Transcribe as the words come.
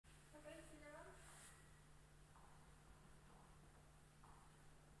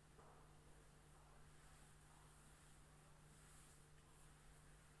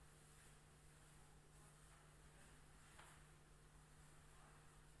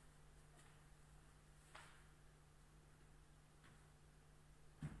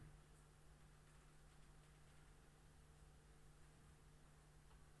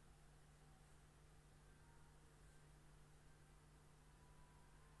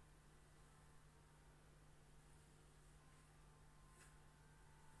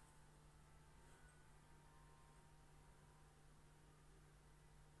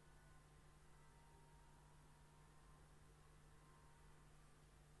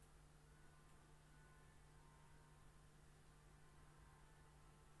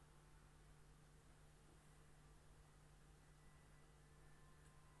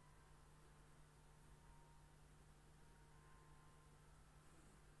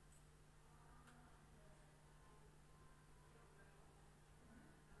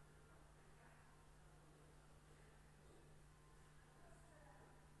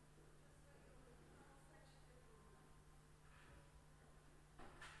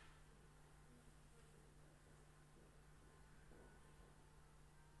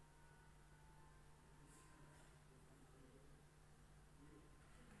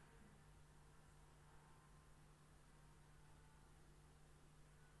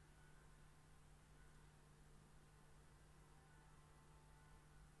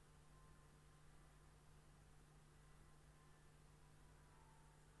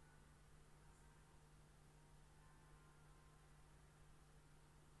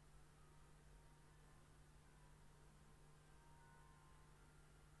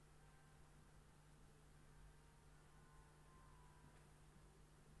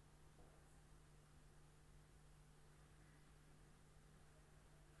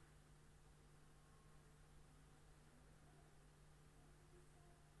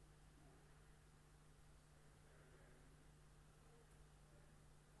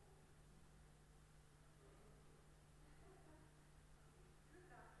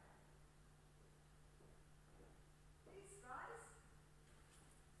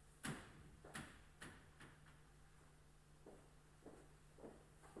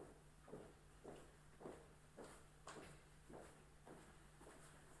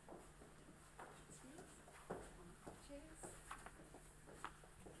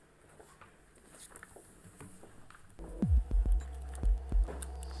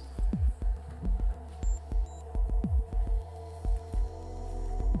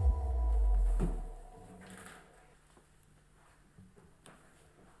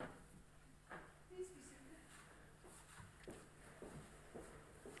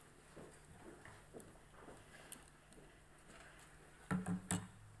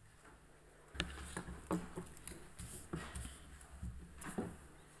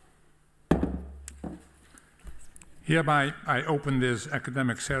Hereby, I open this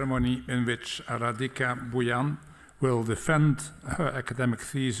academic ceremony in which Radhika Bhuyan will defend her academic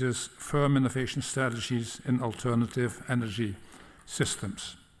thesis, Firm Innovation Strategies in Alternative Energy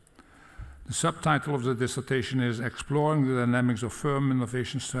Systems. The subtitle of the dissertation is Exploring the Dynamics of Firm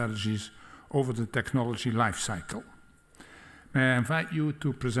Innovation Strategies over the Technology Life Cycle. May I invite you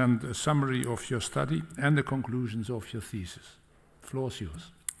to present a summary of your study and the conclusions of your thesis. The floor is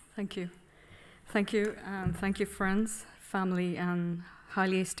yours. Thank you. Thank you, and thank you, friends, family, and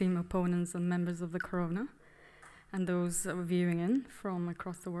highly esteemed opponents and members of the Corona, and those viewing in from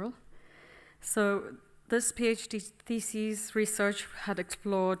across the world. So this PhD thesis research had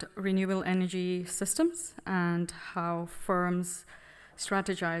explored renewable energy systems and how firms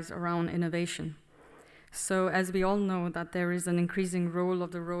strategize around innovation. So as we all know that there is an increasing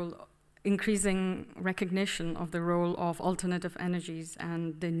recognition of the role of alternative energies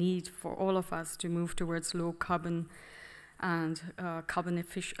and the need for all of us to move towards low carbon and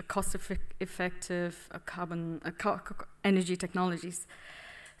cost-effective energy technologies.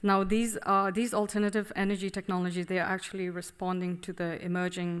 Now, these alternative energy technologies, they are actually responding to the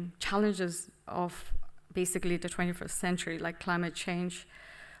emerging challenges of basically the 21st century, like climate change,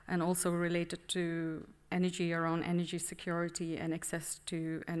 and also related to energy around energy security and access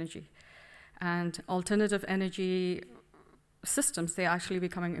to energy. And alternative energy systems, they're actually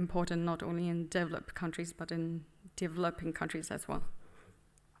becoming important not only in developed countries, but in developing countries as well.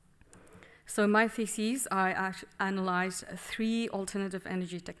 So in my thesis, I analyzed 3 alternative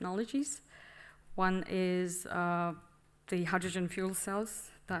energy technologies. One is the hydrogen fuel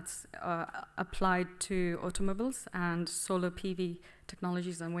cells that's applied to automobiles, and solar PV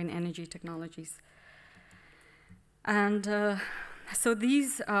technologies and wind energy technologies. And so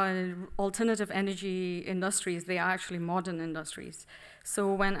these alternative energy industries, they are actually modern industries.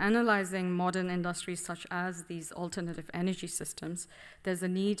 So when analyzing modern industries such as these alternative energy systems, there's a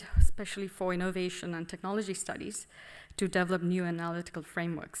need, especially for innovation and technology studies, to develop new analytical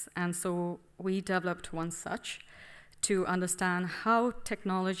frameworks. And so we developed one such to understand how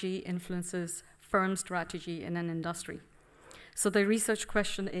technology influences firm strategy in an industry. So the research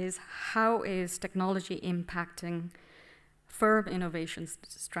question is, how is technology impacting firm innovation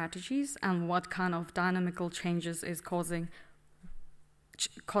strategies, and what kind of dynamical changes is causing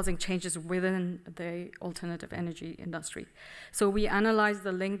changes within the alternative energy industry. So we analyze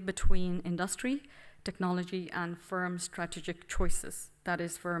the link between industry, technology, and firm strategic choices, that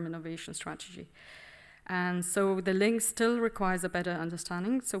is firm innovation strategy. And so the link still requires a better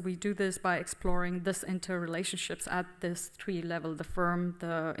understanding. So we do this by exploring this interrelationships at this 3 level, the firm,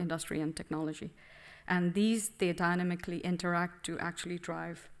 the industry, and technology. And they dynamically interact to actually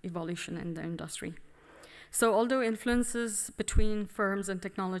drive evolution in the industry. So although influences between firms and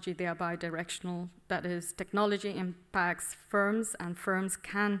technology, they are bidirectional, that is, technology impacts firms and firms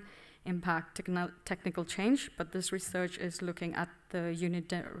can impact technical change, but this research is looking at the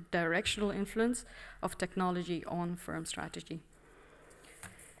unidirectional influence of technology on firm strategy.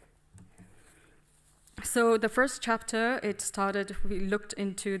 So the first chapter, we looked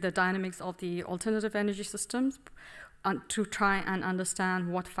into the dynamics of the alternative energy systems to try and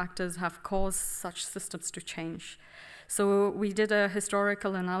understand what factors have caused such systems to change. So we did a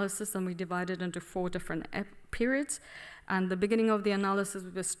historical analysis, and we divided into 4 different periods. And the beginning of the analysis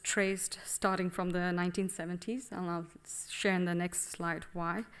was traced starting from the 1970s, and I'll share in the next slide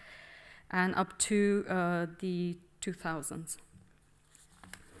why, and up to the 2000s.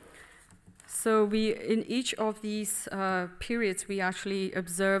 So in each of these periods, we actually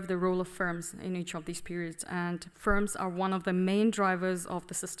observe the role of firms in each of these periods. And firms are one of the main drivers of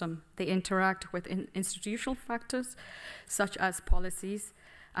the system. They interact with institutional factors, such as policies,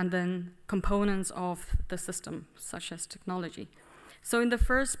 and then components of the system, such as technology. So in the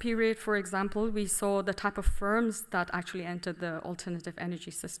first period, for example, we saw the type of firms that actually entered the alternative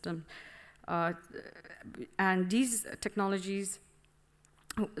energy system. And these technologies,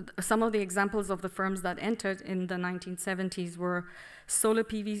 some of the examples of the firms that entered in the 1970s were solar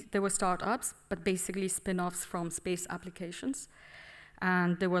PV. They were startups, but basically spin-offs from space applications.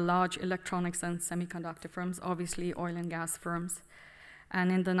 And there were large electronics and semiconductor firms, obviously oil and gas firms. And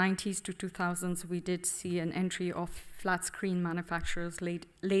in the 90s to 2000s, we did see an entry of flat screen manufacturers,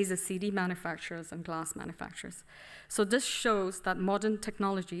 laser CD manufacturers, and glass manufacturers. So this shows that modern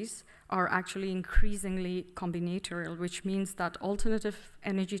technologies are actually increasingly combinatorial, which means that alternative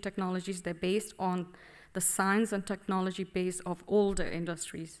energy technologies, they're based on the science and technology base of older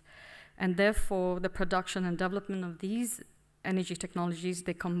industries. And therefore, the production and development of these energy technologies,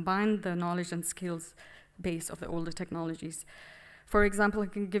 they combine the knowledge and skills base of the older technologies. For example, I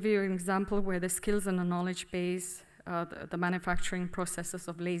can give you an example where the skills and the knowledge base the manufacturing processes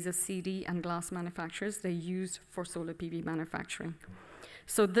of laser CD and glass manufacturers they used for solar PV manufacturing.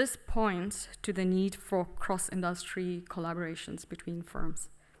 So this points to the need for cross-industry collaborations between firms.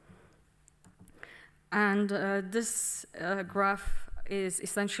 And this graph is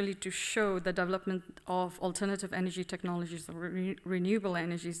essentially to show the development of alternative energy technologies or renewable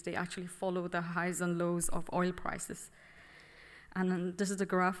energies. They actually follow the highs and lows of oil prices. And this is the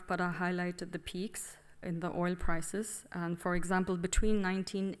graph, but I highlighted the peaks in the oil prices. And for example, between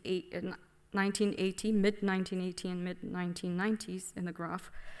 1980, mid-1980 and mid-1990s in the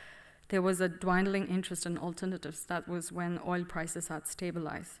graph, there was a dwindling interest in alternatives. That was when oil prices had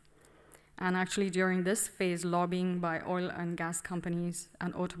stabilized. And actually during this phase, lobbying by oil and gas companies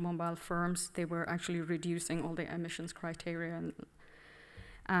and automobile firms, they were actually reducing all the emissions criteria.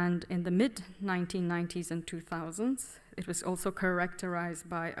 And in the mid-1990s and 2000s, it was also characterized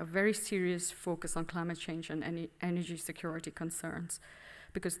by a very serious focus on climate change and energy security concerns,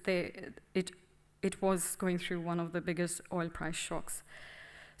 because it was going through one of the biggest oil price shocks.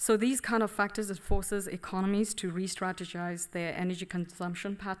 So these kind of factors, it forces economies to re-strategize their energy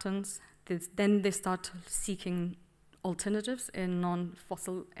consumption patterns. Then they start seeking alternatives in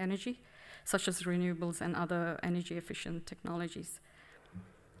non-fossil energy, such as renewables and other energy-efficient technologies.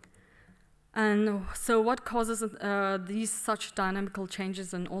 And so what causes these such dynamical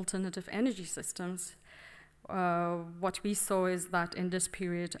changes in alternative energy systems? What we saw is that in this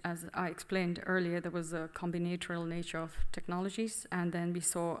period, as I explained earlier, there was a combinatorial nature of technologies, and then we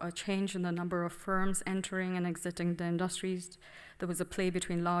saw a change in the number of firms entering and exiting the industries. There was a play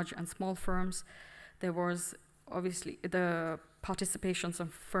between large and small firms. There was obviously the participations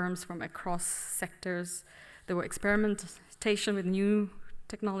of firms from across sectors. There were experimentation with new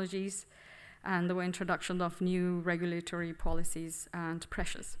technologies, and there were introduction of new regulatory policies and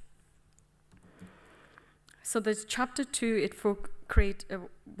pressures. So there's chapter 2, it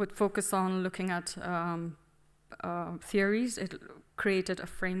would focus on looking at theories. It created a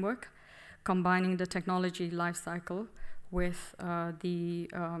framework combining the technology life cycle with the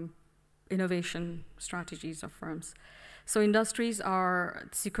innovation strategies of firms. So industries are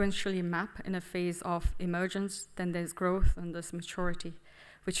sequentially mapped in a phase of emergence, then there's growth, and there's maturity,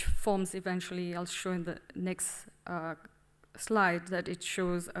 which forms eventually, I'll show in the next slide, that it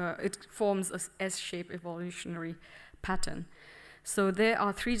shows, it forms a S-shaped evolutionary pattern. So there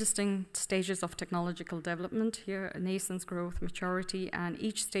are 3 distinct stages of technological development here: nascence, growth, maturity, and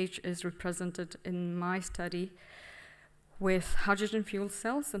each stage is represented in my study with hydrogen fuel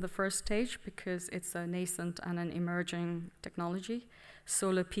cells in the first stage, because it's a nascent and an emerging technology,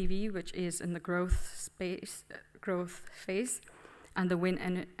 solar PV, which is in the growth phase, and the wind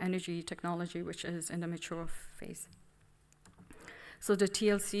energy technology, which is in the mature phase. So the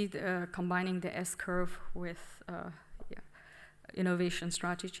TLC, combining the S-curve with innovation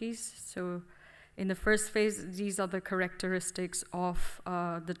strategies. So in the first phase, these are the characteristics of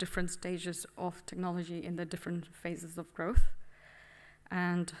the different stages of technology in the different phases of growth.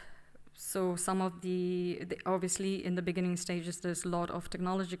 And so some of obviously in the beginning stages, there's a lot of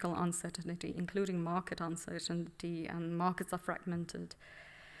technological uncertainty, including market uncertainty, and markets are fragmented.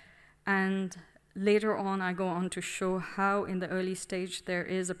 And later on, I go on to show how in the early stage there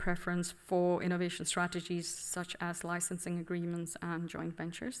is a preference for innovation strategies such as licensing agreements and joint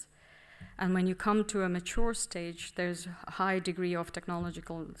ventures. And when you come to a mature stage, there's a high degree of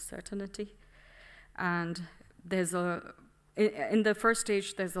technological certainty. And there's in the first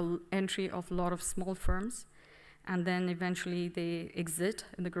stage, there's an entry of a lot of small firms, and then eventually they exit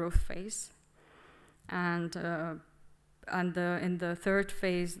in the growth phase. And in the third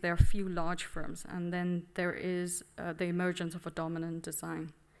phase, there are few large firms, and then there is the emergence of a dominant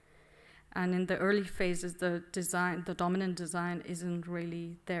design. And in the early phases, the dominant design isn't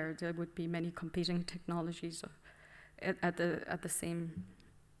really there. There would be many competing technologies of the same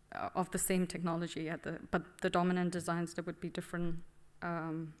technology. But the dominant designs, there would be different,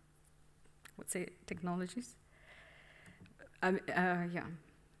 technologies. Yeah.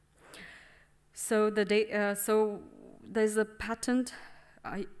 So there's a patent.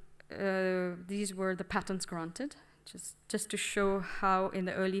 These were the patents granted, just to show how in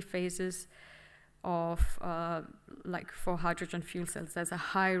the early phases of, like for hydrogen fuel cells, there's a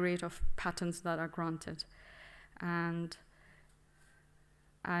high rate of patents that are granted.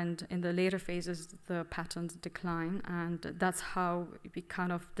 And in the later phases, the patents decline, and that's how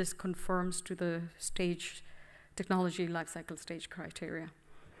this conforms to the technology lifecycle stage criteria.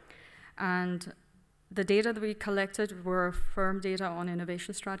 And the data that we collected were firm data on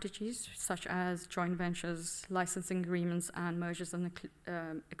innovation strategies, such as joint ventures, licensing agreements, and mergers and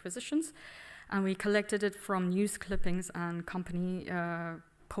acquisitions. And we collected it from news clippings and company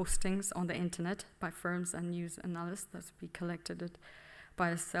postings on the internet by firms and news analysts. That we collected it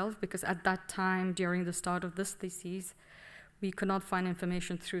by ourselves, because at that time, during the start of this thesis, we could not find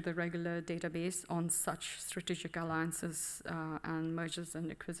information through the regular database on such strategic alliances and mergers and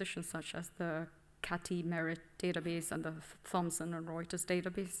acquisitions, such as the CATI Merit database and the Thomson and Reuters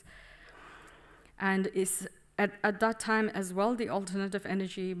database. And at that time as well, the alternative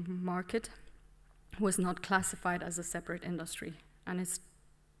energy market was not classified as a separate industry, and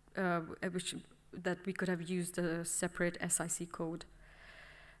that we could have used a separate SIC code.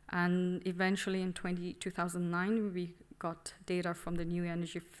 And eventually in 2009, we got data from the New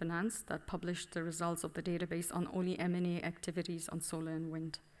Energy Finance that published the results of the database on only M&A activities on solar and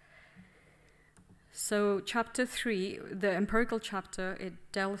wind. So chapter 3, the empirical chapter, it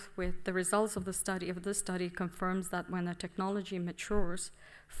dealt with the results of the study. This study confirms that when a technology matures,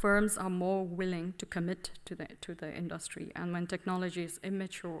 firms are more willing to commit to the industry. And when technology is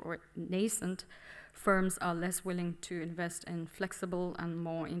immature or nascent, firms are less willing to invest in flexible and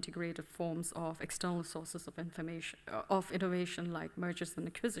more integrated forms of external sources of information, of innovation, like mergers and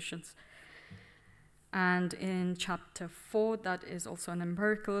acquisitions. And in chapter 4, that is also an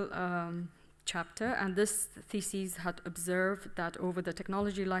empirical chapter, and this thesis had observed that over the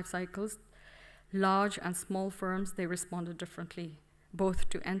technology life cycles, large and small firms, they responded differently, both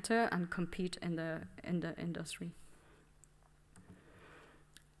to enter and compete in the industry.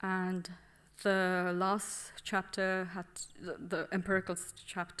 And the last chapter had the empirical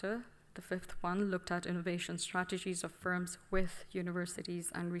chapter, the 5th one, looked at innovation strategies of firms with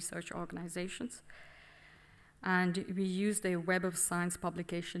universities and research organizations. And we used a Web of Science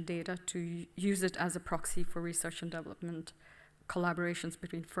publication data to use it as a proxy for research and development collaborations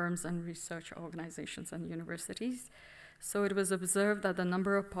between firms and research organizations and universities. So it was observed that the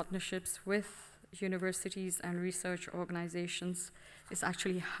number of partnerships with universities and research organizations is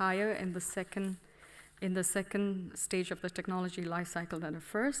actually higher in the second stage of the technology life cycle than the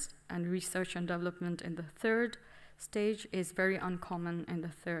first, and research and development in the third stage is very uncommon in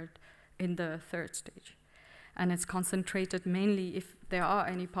the third stage. And it's concentrated mainly, if there are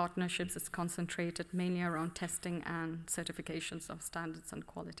any partnerships, it's concentrated mainly around testing and certifications of standards and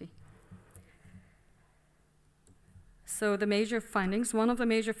quality. So the major findings, one of the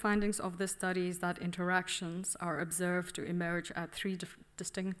major findings of this study is that interactions are observed to emerge at 3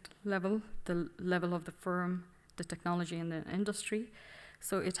 distinct levels: the level of the firm, the technology, and the industry.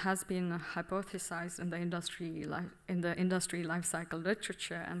 So it has been hypothesized in the industry life cycle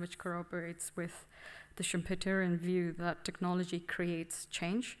literature, and which corroborates with the Schumpeterian view that technology creates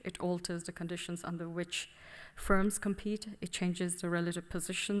change. It alters the conditions under which firms compete. It changes the relative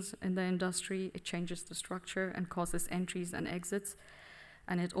positions in the industry. It changes the structure and causes entries and exits.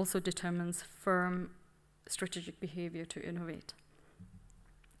 And it also determines firm strategic behavior to innovate.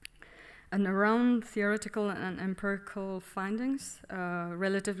 And around theoretical and empirical findings,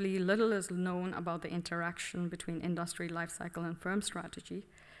 relatively little is known about the interaction between industry life cycle and firm strategy,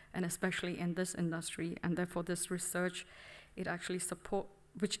 and especially in this industry. And therefore this research,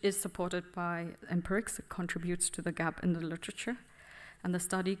 which is supported by empirics, it contributes to the gap in the literature. And the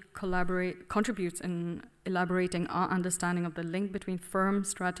study contributes in elaborating our understanding of the link between firm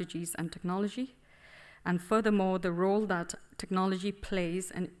strategies and technology, and furthermore, the role that technology plays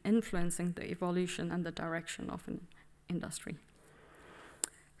in influencing the evolution and the direction of an industry.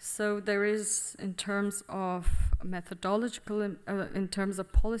 So there is, in terms of methodological, in terms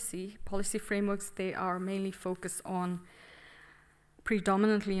of policy frameworks, they are mainly focused on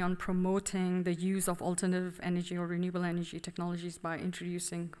predominantly on promoting the use of alternative energy or renewable energy technologies by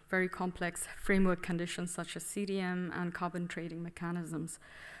introducing very complex framework conditions such as CDM and carbon trading mechanisms.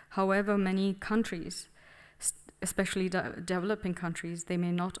 However, many countries, especially developing countries, they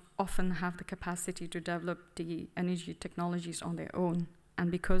may not often have the capacity to develop the energy technologies on their own.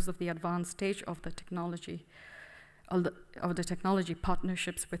 And because of the advanced stage of the technology,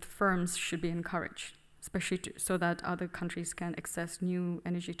 partnerships with firms should be encouraged, especially so that other countries can access new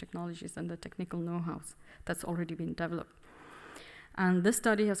energy technologies and the technical know-how that's already been developed. And this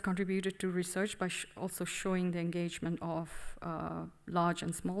study has contributed to research by also showing the engagement of large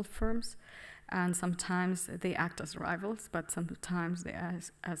and small firms. And sometimes they act as rivals, but sometimes they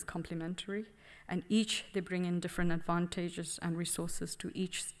act as complementary. And each, they bring in different advantages and resources to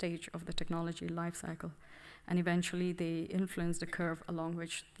each stage of the technology life cycle. And eventually they influence the curve along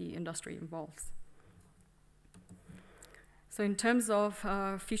which the industry evolves. So in terms of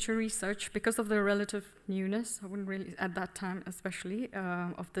future research, because of the relative newness, I wouldn't really, at that time especially,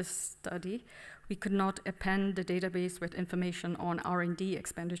 of this study, we could not append the database with information on R&D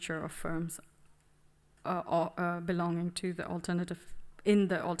expenditure of firms belonging to the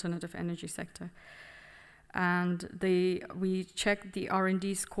alternative energy sector. And we checked the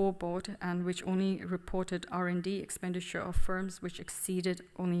R&D scoreboard, and which only reported R&D expenditure of firms which exceeded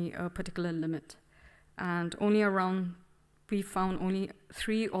only a particular limit. And we found only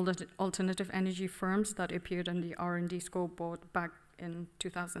 3 alternative energy firms that appeared on the R&D scoreboard back in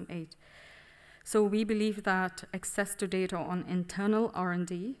 2008. So we believe that access to data on internal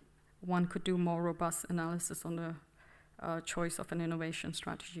R&D, one could do more robust analysis on the choice of an innovation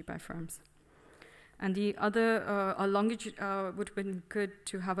strategy by firms. And the other, would have been good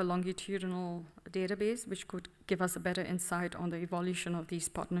to have a longitudinal database which could give us a better insight on the evolution of these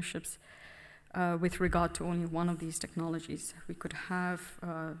partnerships with regard to only one of these technologies. We could have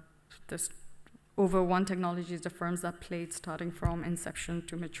over one technology, the firms that played starting from inception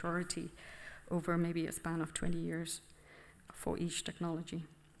to maturity over maybe a span of 20 years for each technology.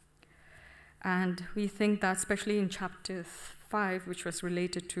 And we think that especially in chapter 5, which was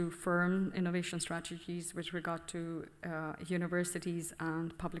related to firm innovation strategies with regard to universities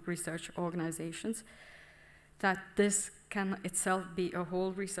and public research organizations, that this can itself be a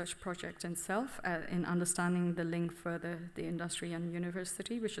whole research project in itself in understanding the link further the industry and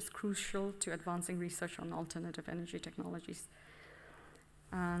university, which is crucial to advancing research on alternative energy technologies.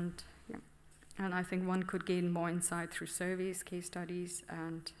 And I think one could gain more insight through surveys, case studies,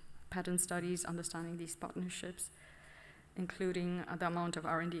 and pattern studies, understanding these partnerships, including the amount of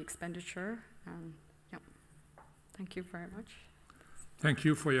R&D expenditure. And thank you very much. Thank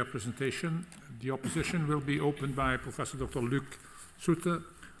you for your presentation. The opposition will be opened by Professor Dr. Luc Soete,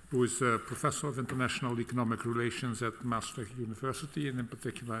 who is a professor of international economic relations at Maastricht University, and in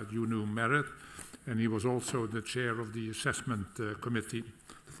particular at UNU Merit, and he was also the chair of the assessment committee.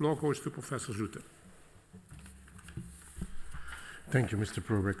 The floor goes to Professor Soete. Thank you, Mr.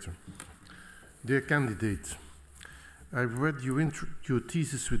 Pro-Rector. Dear candidate, I've read your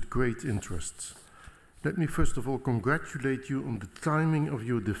thesis with great interest. Let me first of all congratulate you on the timing of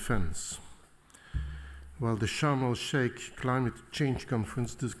your defense. While the Sharm el-Sheikh Climate Change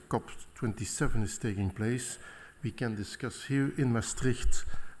Conference, the COP27, is taking place, we can discuss here in Maastricht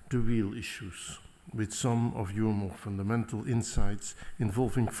the real issues, with some of your more fundamental insights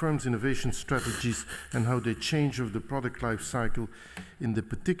involving firms' innovation strategies and how they change over the product life cycle in the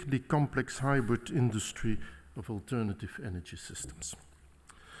particularly complex hybrid industry of alternative energy systems.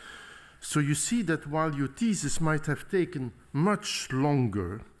 So you see that while your thesis might have taken much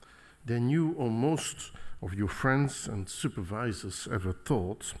longer than you or most of your friends and supervisors ever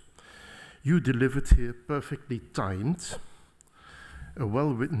thought, you delivered here perfectly timed, a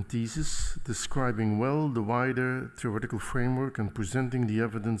well-written thesis describing well the wider theoretical framework and presenting the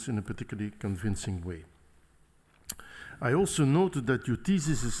evidence in a particularly convincing way. I also noted that your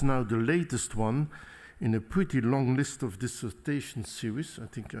thesis is now the latest one in a pretty long list of dissertation series. I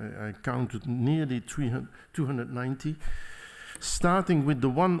think I counted nearly 290, starting with the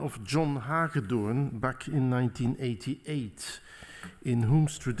one of John Hagedorn back in 1988, in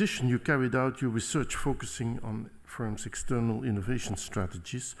whose tradition you carried out your research focusing on firms' external innovation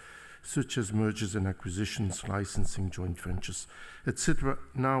strategies, such as mergers and acquisitions, licensing, joint ventures, etc.,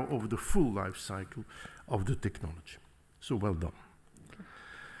 now over the full life cycle of the technology. So well done.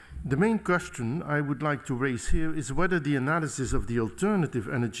 The main question I would like to raise here is whether the analysis of the alternative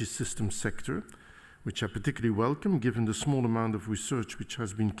energy system sector, which I particularly welcome given the small amount of research which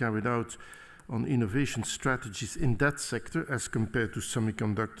has been carried out on innovation strategies in that sector as compared to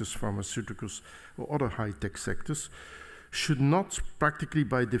semiconductors, pharmaceuticals, or other high-tech sectors, should not, practically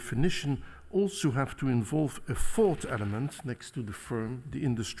by definition, also have to involve a fourth element next to the firm, the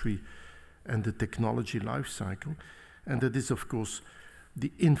industry, and the technology life cycle, and that is, of course,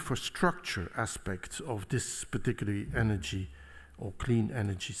 the infrastructure aspect of this particular energy or clean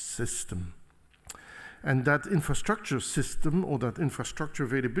energy system. And that infrastructure system or that infrastructure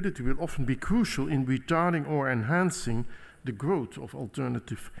availability will often be crucial in retarding or enhancing the growth of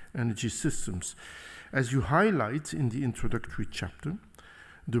alternative energy systems. As you highlight in the introductory chapter,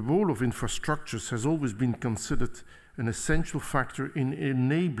 the role of infrastructures has always been considered an essential factor in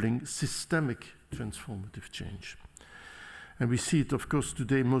enabling systemic transformative change. And we see it, of course,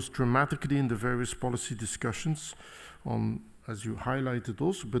 today most dramatically in the various policy discussions on, as you highlighted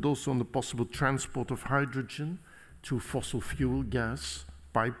also, but also on the possible transport of hydrogen to fossil fuel gas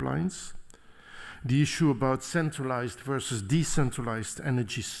pipelines, the issue about centralized versus decentralized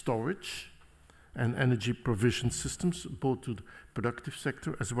energy storage and energy provision systems, both to the productive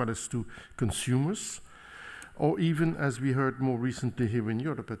sector as well as to consumers, or even, as we heard more recently here in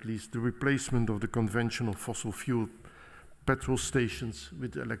Europe at least, the replacement of the conventional fossil fuel petrol stations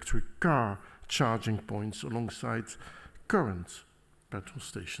with electric car charging points alongside current petrol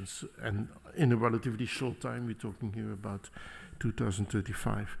stations. And in a relatively short time, we're talking here about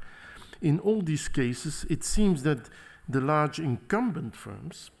 2035. In all these cases, it seems that the large incumbent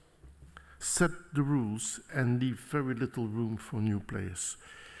firms set the rules and leave very little room for new players.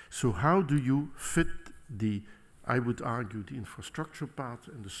 So how do you fit the, I would argue, the infrastructure part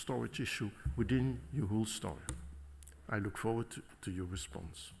and the storage issue within your whole story? I look forward to your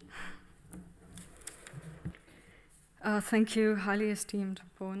response. Thank you, highly esteemed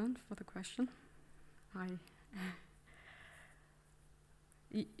opponent, for the question.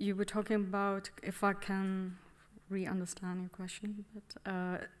 You were talking about, if I can re-understand your question,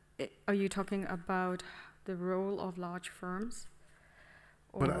 but are you talking about the role of large firms?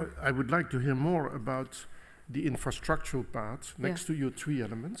 Well, I would like to hear more about the infrastructural part next to your three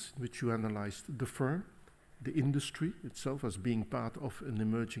elements, which you analyzed: the firm, the industry itself as being part of an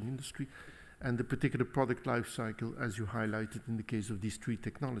emerging industry, and the particular product life cycle as you highlighted in the case of these three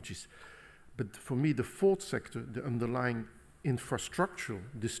technologies. But for me, the fourth sector, the underlying infrastructural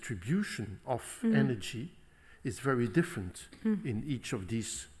distribution of energy, is very different in each of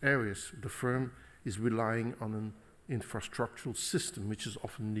these areas. The firm is relying on an infrastructural system, which is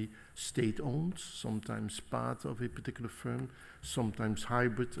often state-owned, sometimes part of a particular firm, sometimes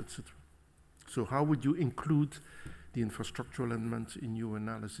hybrid, etc. So how would you include the infrastructural element in your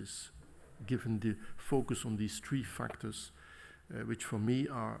analysis, given the focus on these three factors, which for me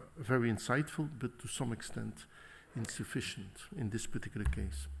are very insightful, but to some extent insufficient in this particular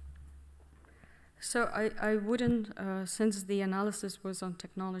case? So I wouldn't, since the analysis was on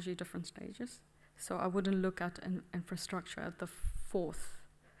technology different stages, so I wouldn't look at infrastructure at the fourth,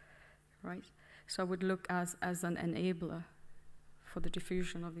 right? So I would look as an enabler for the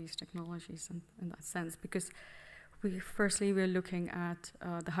diffusion of these technologies in that sense, because we're looking at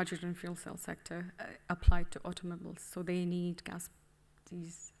the hydrogen fuel cell sector applied to automobiles. So they need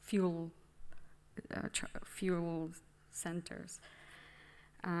these fuel centers.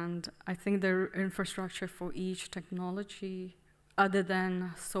 And I think the infrastructure for each technology, other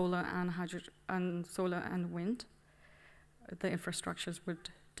than solar and hydrogen and solar and wind, the infrastructures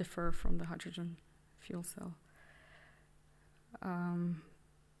would differ from the hydrogen fuel cell.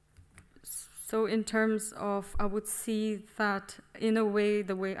 So in terms of, I would see that in a way,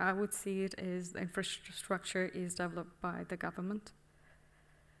 the way I would see it is the infrastructure is developed by the government,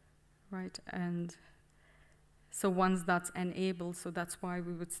 right? And so once that's enabled, so that's why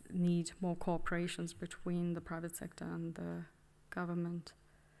we would need more cooperations between the private sector and the government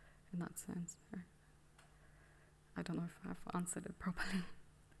in that sense. Right? I don't know if I've answered it properly.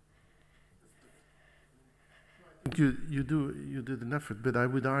 You did an effort, but I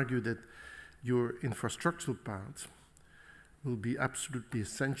would argue that your infrastructural part will be absolutely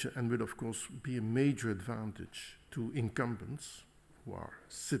essential and will, of course, be a major advantage to incumbents who are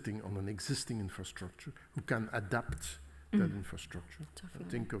sitting on an existing infrastructure, who can adapt that infrastructure.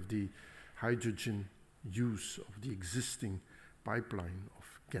 Think of the hydrogen use of the existing pipeline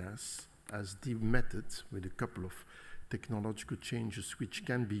of gas as the method with a couple of technological changes which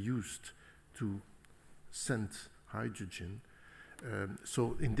can be used to send hydrogen.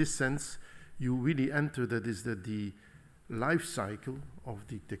 So in this sense, you really enter that the life cycle of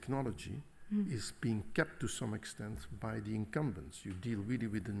the technology is being kept to some extent by the incumbents. You deal really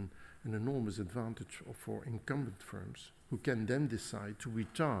with an enormous advantage for incumbent firms who can then decide to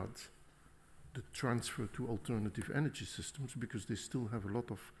retard the transfer to alternative energy systems because they still have a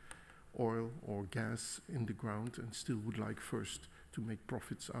lot of oil or gas in the ground and still would like first to make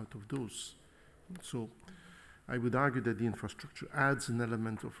profits out of those. So I would argue that the infrastructure adds an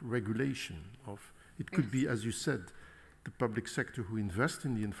element of regulation. It could be, as you said, the public sector who invests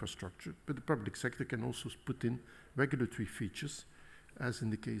in the infrastructure, but the public sector can also put in regulatory features, as in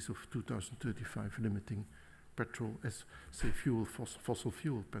the case of 2035 limiting petrol, as say fossil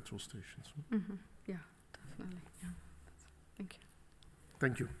fuel petrol stations. Yeah, definitely. Yeah. Thank you.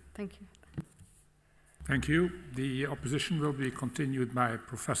 Thank you. Thank you. Thank you. The opposition will be continued by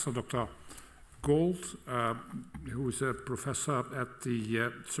Professor Dr. Gold, who is a professor at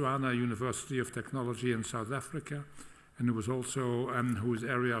the Tswana University of Technology in South Africa, and who was also whose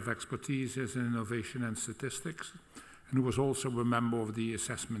area of expertise is in innovation and statistics, and who was also a member of the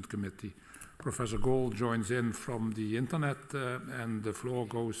assessment committee. Professor Gold joins in from the internet, and the floor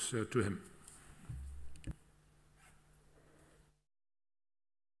goes to him.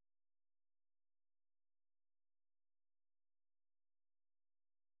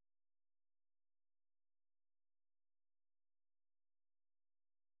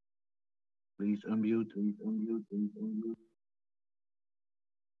 Please unmute, please unmute, please unmute.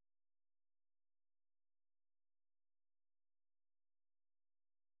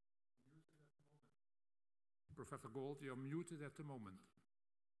 Professor Gold, you're muted at the moment.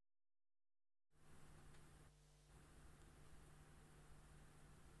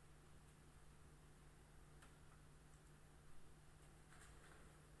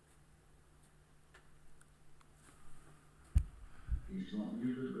 He's not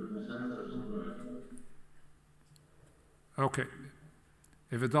muted, but the sound doesn't work. Okay.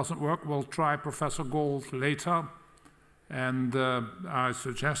 If it doesn't work, we'll try Professor Gold later. And I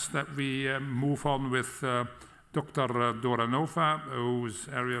suggest that we move on with Dr. Doranova, whose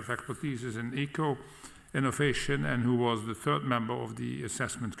area of expertise is in eco-innovation and who was the third member of the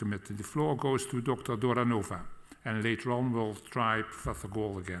assessment committee. The floor goes to Dr. Doranova. And later on, we'll try Professor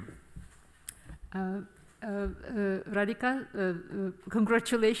Gold again. Radhika,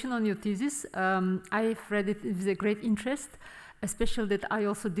 congratulations on your thesis. I've read it with a great interest, especially that I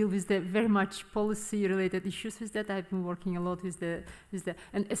also deal with the very much policy-related issues with that. I've been working a lot with the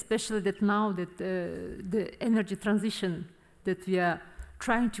and especially that now that the energy transition that we are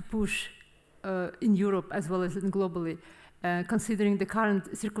trying to push in Europe as well as globally, considering the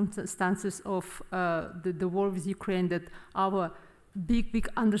current circumstances of the war with Ukraine, that our big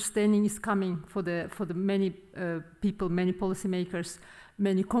understanding is coming for the many people, many policymakers,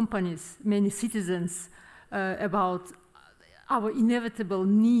 many companies, many citizens about our inevitable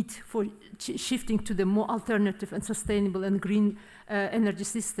need for shifting to the more alternative and sustainable and green energy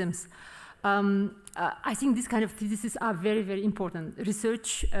systems. I think these kind of theses are very, very important.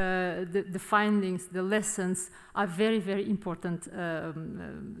 Research, the findings, the lessons are very, very important.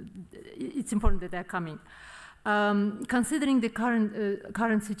 It's important that they're coming. Considering the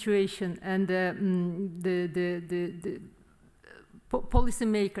current situation and the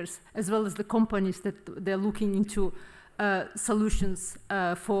policymakers as well as the companies that they're looking into solutions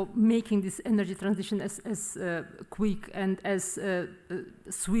for making this energy transition as quick and as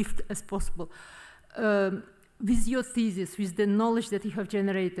swift as possible. With your thesis, with the knowledge that you have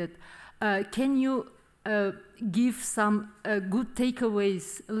generated, can you give some good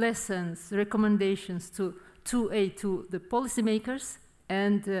takeaways, lessons, recommendations to the policymakers,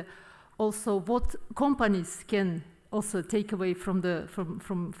 and also what companies can also take away from the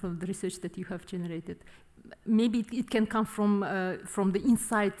research that you have generated? Maybe it can come from the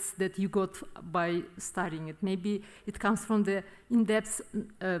insights that you got by studying it. Maybe it comes from the in-depth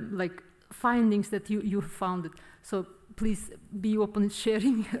like findings that you found it. So please be open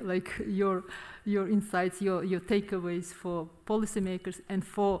sharing like your insights, your takeaways for policymakers and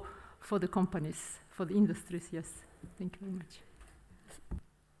for the companies, for the industries. Yes, thank you very much.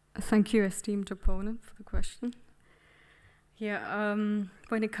 Thank you, esteemed opponent, for the question. Yeah,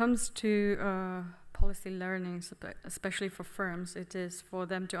 when it comes to policy learnings, especially for firms, it is for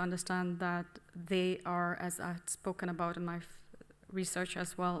them to understand that they are, as I had spoken about in my research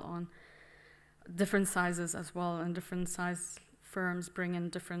as well, on different sizes as well, and different size firms bring in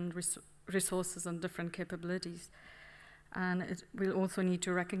different resources and different capabilities. And we'll also need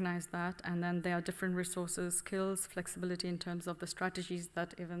to recognize that, and then there are different resources, skills, flexibility in terms of the strategies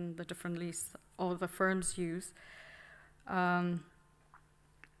that even the different or the firms use.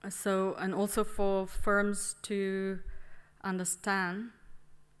 And also for firms to understand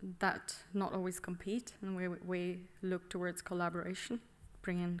that not always compete, and we look towards collaboration,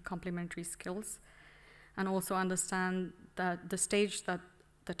 bring in complementary skills, and also understand that the stage that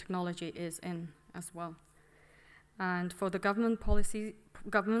the technology is in as well. And for the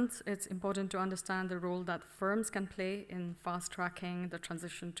governments, it's important to understand the role that firms can play in fast-tracking the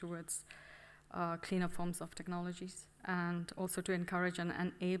transition towards cleaner forms of technologies, and also to encourage and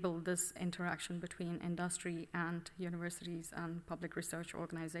enable this interaction between industry and universities and public research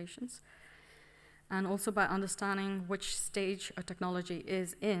organizations. And also by understanding which stage a technology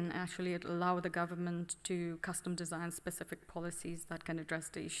is in, actually it allows the government to custom design specific policies that can address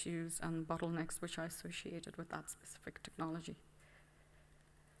the issues and bottlenecks which are associated with that specific technology.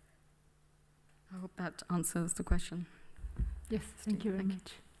 I hope that answers the question. Yes, thank you very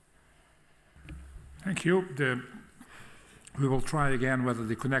much. Thank you. We will try again whether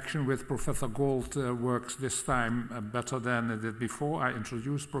the connection with Professor Gold works this time better than it did before. I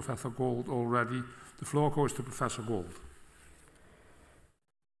introduced Professor Gold already. The floor goes to Professor Gold.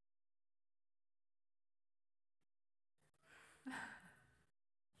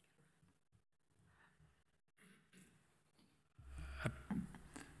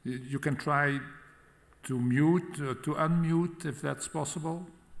 You can try to mute or to unmute if that's possible.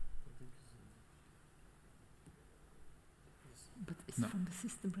 But it's from the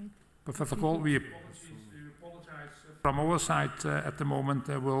system, right? Professor Gold, we apologize from our side at the moment.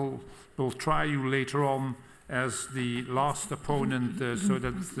 We'll try you later on as the last opponent so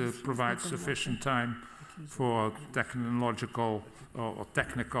that provides sufficient time for technological or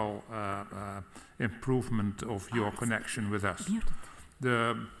technical improvement of your connection with us.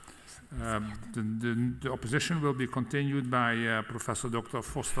 The opposition will be continued by Professor Dr.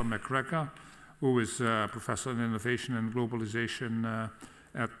 Foster McGregor, who is Professor in Innovation and Globalization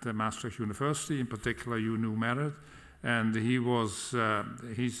at Maastricht University. In particular, you knew Merit, and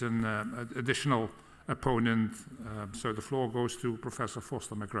he's an additional opponent. So the floor goes to Professor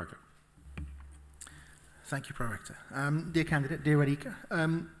Foster McGregor. Thank you, Pro-Rector. Dear candidate, dear Radhika,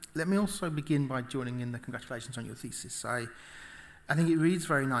 let me also begin by joining in the congratulations on your thesis. I think it reads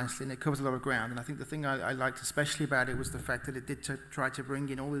very nicely and it covers a lot of ground, and I think the thing I liked especially about it was the fact that it did try to bring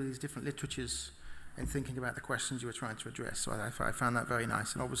in all of these different literatures and thinking about the questions you were trying to address. So I found that very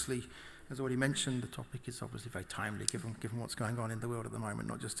nice, and obviously, as already mentioned, the topic is obviously very timely given what's going on in the world at the moment,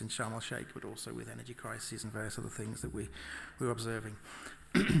 not just in Sharm el-Sheikh, but also with energy crises and various other things that we're observing.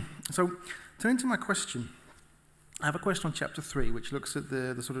 So, turning to my question, I have a question on chapter 3, which looks at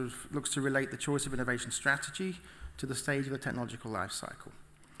looks to relate the choice of innovation strategy to the stage of the technological life cycle,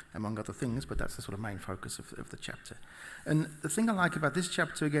 among other things, but that's the sort of main focus of the chapter. And the thing I like about this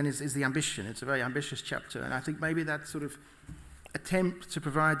chapter, again, is the ambition. It's a very ambitious chapter, and I think maybe that sort of attempt to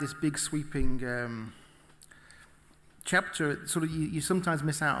provide this big sweeping chapter, sort of you sometimes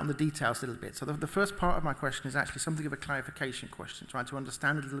miss out on the details a little bit. So the first part of my question is actually something of a clarification question, trying to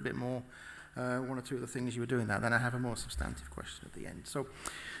understand a little bit more one or two of the things you were doing there. Then I have a more substantive question at the end. So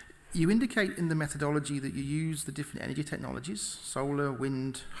you indicate in the methodology that you use the different energy technologies, solar,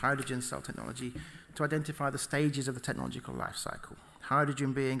 wind, hydrogen cell technology, to identify the stages of the technological life cycle.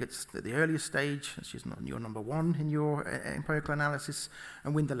 Hydrogen being at the earliest stage, which is your number 1 in your empirical analysis,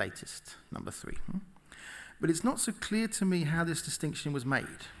 and wind the latest, number 3. But it's not so clear to me how this distinction was made.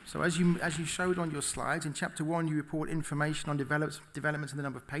 So as you showed on your slides, in chapter 1 you report information on developments in the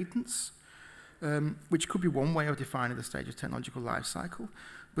number of patents, which could be one way of defining the stage of technological life cycle.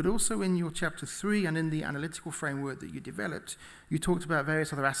 But also in your chapter 3 and in the analytical framework that you developed, you talked about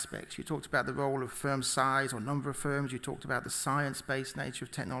various other aspects. You talked about the role of firm size or number of firms. You talked about the science-based nature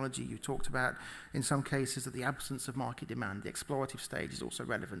of technology. You talked about, in some cases, that the absence of market demand, the explorative stage, is also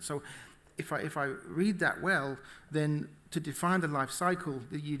relevant. So if I read that well, then to define the life cycle,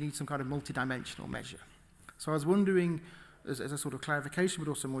 you need some kind of multidimensional measure. So I was wondering, as a sort of clarification, but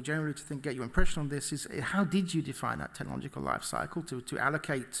also more generally to get your impression on this, is how did you define that technological life cycle to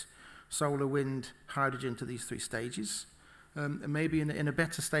allocate solar, wind, hydrogen to these 3 stages? And maybe in a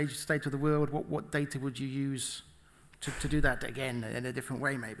better state of the world, what data would you use to do that again in a different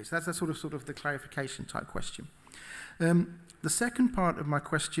way maybe? So that's a sort of the clarification type question. The second part of my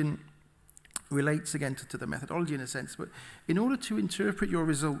question relates again to the methodology in a sense, but in order to interpret your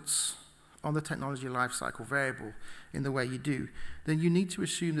results on the technology life cycle variable in the way you do, then you need to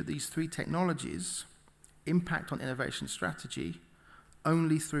assume that these 3 technologies impact on innovation strategy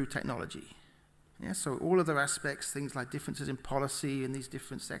only through technology. Yeah, so all other aspects, things like differences in policy in these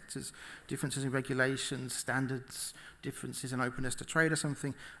different sectors, differences in regulations, standards, differences in openness to trade or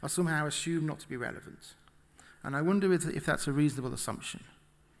something, are somehow assumed not to be relevant. And I wonder if that's a reasonable assumption.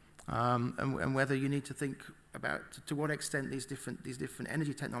 And whether you need to think about to what extent these different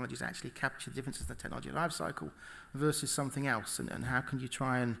energy technologies actually capture the differences in the technology life cycle versus something else, and how can you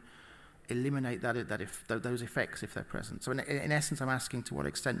try and eliminate those effects if they're present. So in essence, I'm asking to what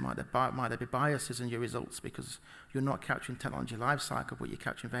extent might there be biases in your results because you're not capturing technology life cycle, but you're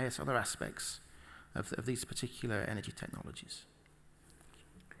capturing various other aspects of these particular energy technologies.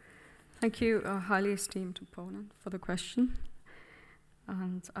 Thank you, highly esteemed opponent, for the question.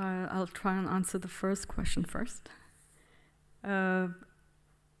 And I'll try and answer the first question first.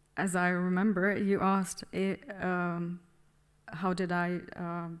 As I remember, you asked how did I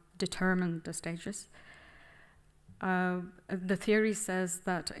determine the stages. The theory says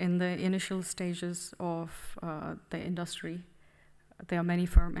that in the initial stages of the industry, there are many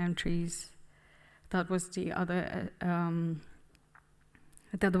firm entries. That was the other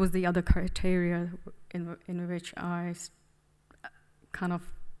criteria in which I kind of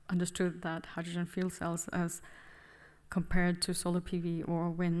understood that hydrogen fuel cells, as compared to solar PV or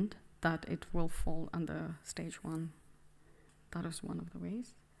wind, that it will fall under stage 1. That is one of the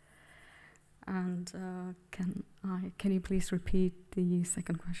ways. And can you please repeat the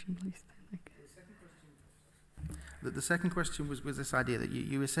second question, please? The second question was this idea that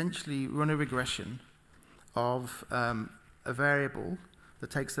you essentially run a regression of a variable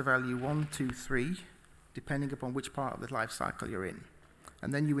that takes the value 1, 2, 3, depending upon which part of the life cycle you're in.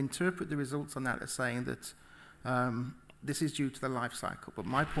 And then you interpret the results on that as saying that this is due to the life cycle. But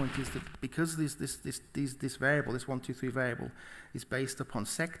my point is that because this variable, this 1, 2, 3 variable, is based upon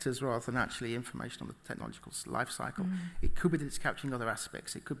sectors rather than actually information on the technological life cycle, it could be that it's capturing other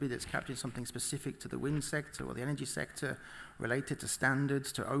aspects. It could be that it's capturing something specific to the wind sector or the energy sector, related to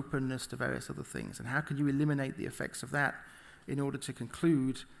standards, to openness, to various other things. And how can you eliminate the effects of that in order to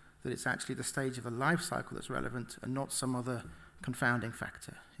conclude that it's actually the stage of the life cycle that's relevant and not some other confounding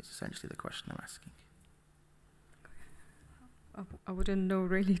factor? Is essentially the question I'm asking. I wouldn't know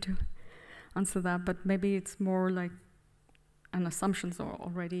really to answer that, but maybe it's more like an assumptions are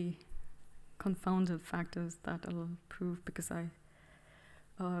already confounded factors that I'll prove because I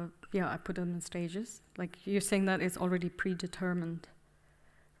put them in stages. Like you're saying that it's already predetermined,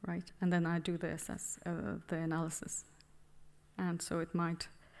 right? And then I do the analysis. And so it might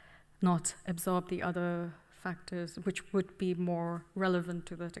not absorb the other factors which would be more relevant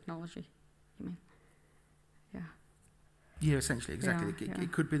to the technology, you mean? Yeah. Yeah, essentially, exactly. Yeah,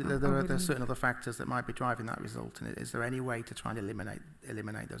 it could be that there are certain other factors that might be driving that result. And is there any way to try and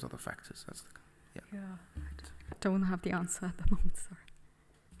eliminate those other factors? That's I don't have the answer at the moment, sorry.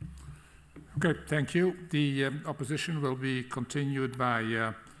 Okay, thank you. The opposition will be continued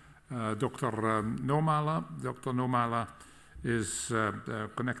by Dr. Nomala. Dr. Nomala is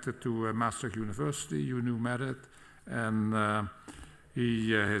connected to Maastricht University, you knew met, and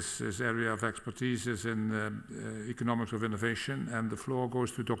his area of expertise is in economics of innovation, and the floor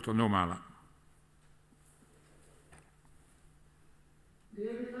goes to Dr. Nomala.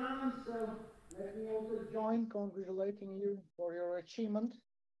 Dear Vietnamans, let me also join congratulating you for your achievement.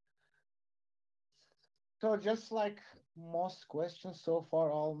 So just like most questions so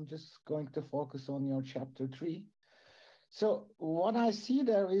far, I'm just going to focus on your chapter 3. So what I see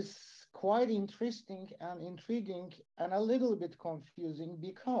there is quite interesting and intriguing and a little bit confusing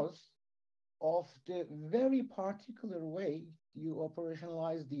because of the very particular way you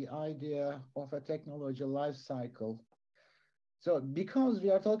operationalize the idea of a technology life cycle. So because we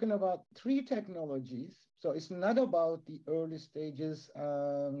are talking about 3 technologies, so it's not about the early stages,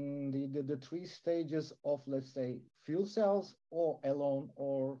 the 3 stages of, let's say, fuel cells or alone,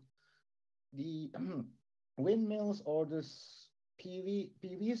 or the windmills or the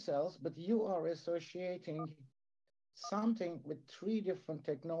PV cells, but you are associating something with 3 different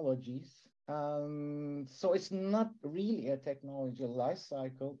technologies. So it's not really a technology life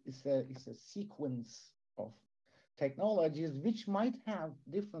cycle, it's a sequence of technologies which might have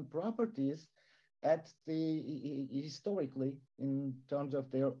different properties historically in terms of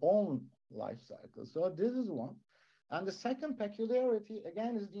their own life cycle. So this is one. And the second peculiarity,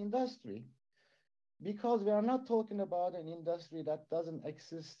 again, is the industry. Because we are not talking about an industry that doesn't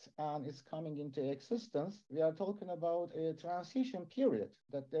exist and is coming into existence, we are talking about a transition period,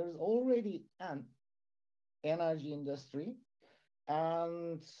 that there is already an energy industry.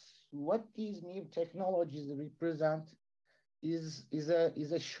 And what these new technologies represent is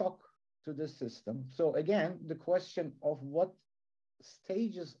a shock to the system. So again, the question of what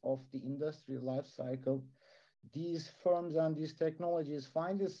stages of the industrial life cycle these firms and these technologies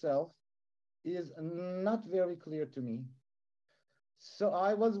find itself is not very clear to me. So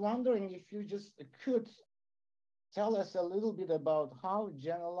I was wondering if you just could tell us a little bit about how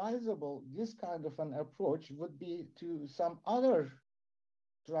generalizable this kind of an approach would be to some other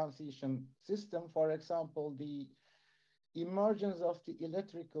transition system, for example, the emergence of the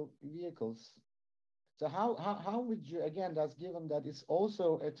electrical vehicles. So how would you, again, that's given that it's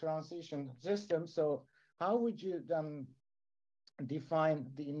also a transition system, so how would you then define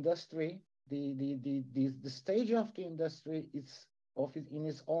the industry, the stage of the industry in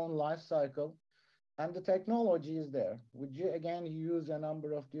its own life cycle, and the technology is there? Would you again use a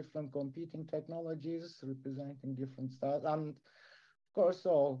number of different competing technologies representing different styles? And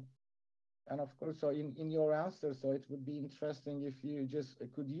of course, in your answer, so it would be interesting if you just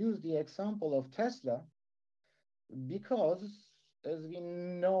could use the example of Tesla, because as we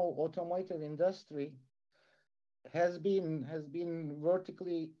know, automotive industry has been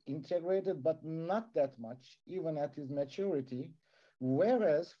vertically integrated, but not that much, even at its maturity.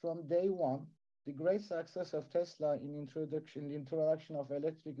 Whereas from day one, the great success of Tesla in the introduction of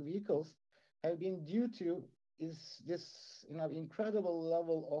electric vehicles have been due to this incredible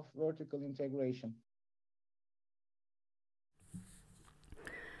level of vertical integration.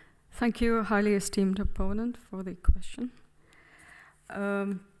 Thank you, highly esteemed opponent, for the question.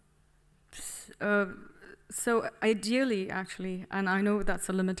 So ideally, actually, and I know that's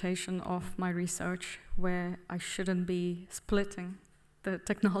a limitation of my research, where I shouldn't be splitting the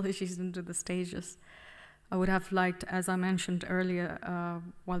technologies into the stages, I would have liked, as I mentioned earlier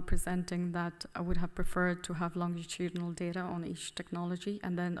while presenting, that I would have preferred to have longitudinal data on each technology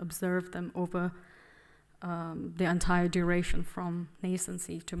and then observe them over the entire duration from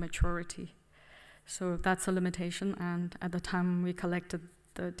nascency to maturity. So that's a limitation, and at the time we collected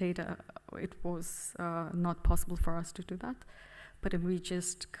the data, it was not possible for us to do that. But we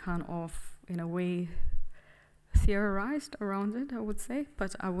just kind of, in a way, theorized around it, I would say,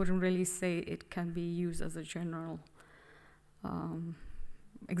 but I wouldn't really say it can be used as a general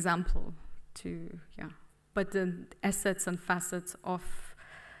example to, yeah. But the assets and facets of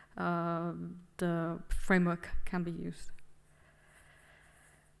the framework can be used.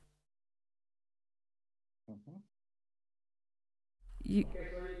 Okay,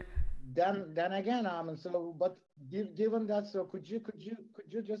 so then again, so but given that, so could you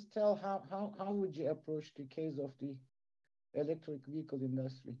just tell how would you approach the case of the electric vehicle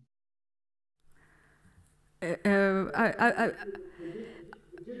industry? Would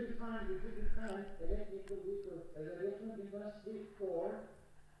you define electric vehicles as a different industry, or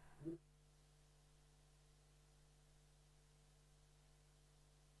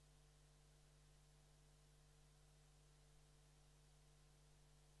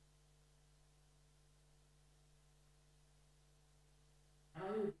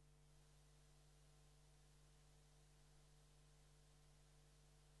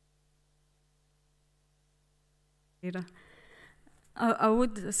I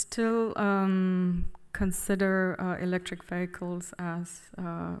would still consider electric vehicles as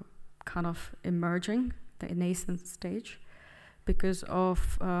kind of emerging, the nascent stage, because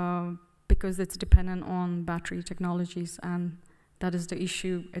it's dependent on battery technologies, and that is the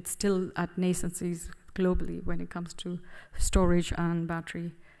issue. It's still at nascencies globally when it comes to storage and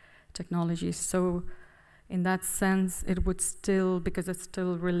battery technologies. So in that sense, it would still, because it's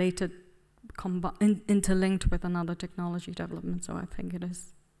still related, interlinked with another technology development. So I think it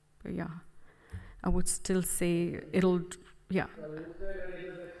is, yeah. I would still say it'll, yeah.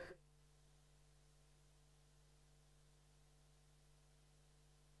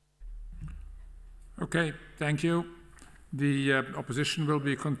 Okay, thank you. The opposition will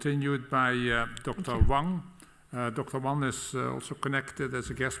be continued by Dr. Wang. Dr. Wang is also connected as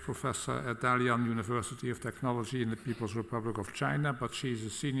a guest professor at Dalian University of Technology in the People's Republic of China, but she's a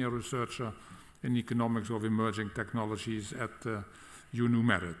senior researcher in economics of emerging technologies at UNU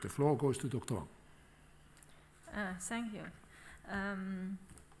Merit. The floor goes to Dr. Wang. Thank you.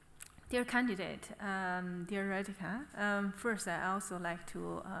 Dear candidate, dear Radhika, first I also like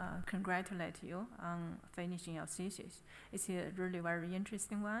to congratulate you on finishing your thesis. It's a really very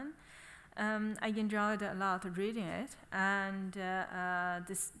interesting one. I enjoyed a lot reading it, and the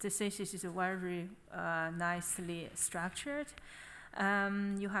thesis is very nicely structured.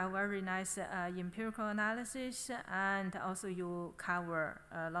 You have very nice empirical analysis, and also you cover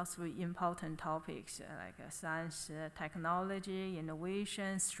lots of important topics like science, technology,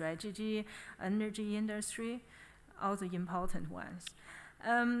 innovation, strategy, energy industry, all the important ones.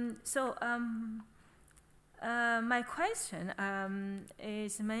 My question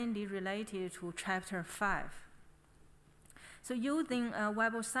is mainly related to Chapter 5. So using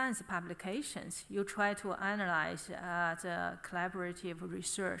Web of Science publications, you try to analyze the collaborative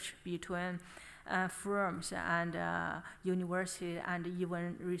research between firms and universities and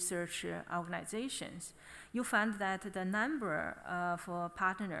even research organizations. You find that the number of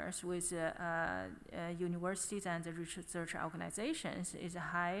partners with universities and research organizations is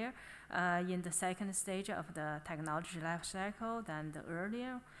higher in the second stage of the technology life cycle than the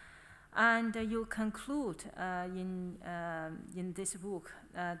earlier. And you conclude in this book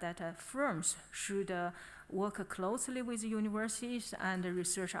that firms should work closely with universities and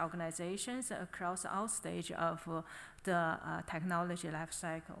research organizations across all stages of the technology life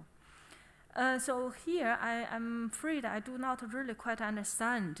cycle. So here, I'm afraid I do not really quite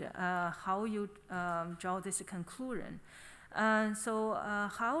understand how you draw this conclusion.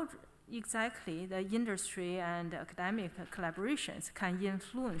 How exactly the industry and academic collaborations can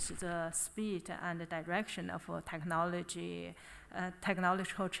influence the speed and the direction of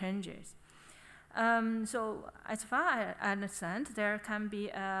technological changes? So as far as I understand, there can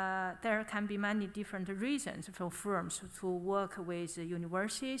be many different reasons for firms to work with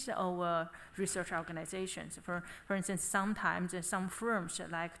universities or research organizations. For instance, sometimes some firms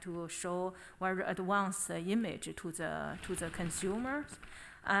like to show very advanced image to the consumers.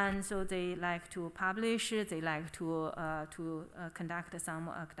 And so they like to publish, they like to conduct some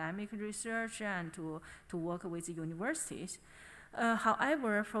academic research and to work with universities.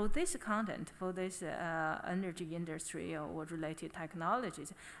 However, for this content, for this energy industry or related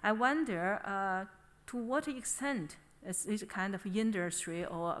technologies, I wonder to what extent is this kind of industry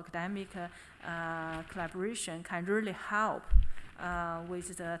or academic collaboration can really help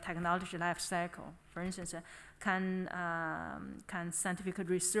with the technology life cycle? For instance, can scientific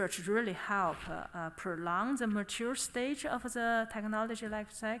research really help prolong the mature stage of the technology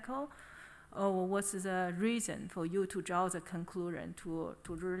life cycle? Or what's the reason for you to draw the conclusion to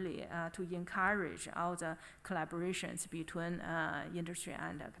really to encourage all the collaborations between industry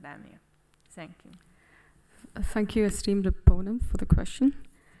and academia? Thank you. Thank you, esteemed opponent, for the question.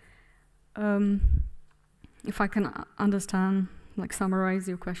 If I can understand, like summarize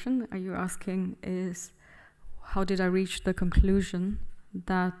your question, are you asking is how did I reach the conclusion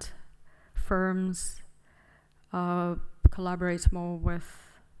that firms collaborate more with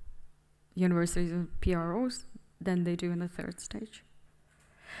universities and PROs than they do in the third stage?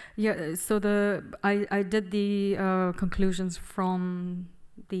 Yeah, so I did the conclusions from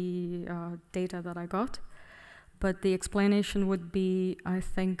the data that I got, but the explanation would be, I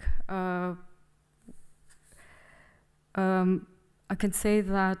think, I can say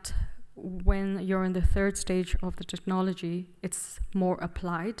that when you're in the third stage of the technology, it's more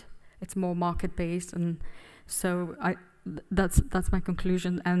applied, it's more market-based, and so that's my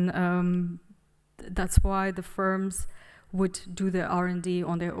conclusion, and that's why the firms would do their R&D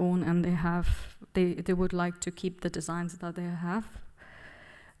on their own, and they would like to keep the designs that they have,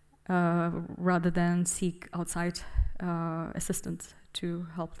 rather than seek outside assistance to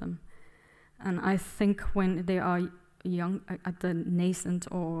help them. And I think when they are young, at the nascent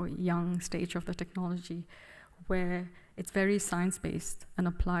or young stage of the technology, where it's very science-based and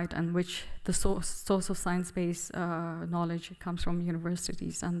applied, and which the source of science-based knowledge comes from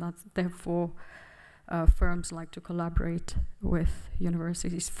universities, and that's therefore firms like to collaborate with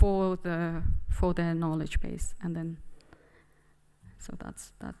universities for their knowledge base, and then so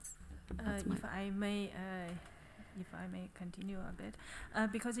that's if I may continue a bit,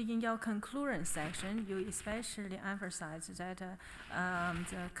 because in your conclusion section, you especially emphasize that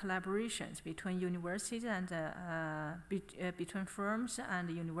the collaborations between universities and between firms and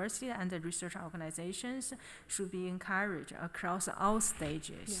university and the research organizations should be encouraged across all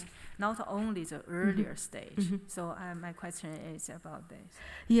stages, not only the earlier stage. So my question is about this.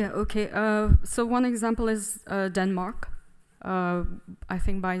 Yeah, okay. So one example is Denmark. I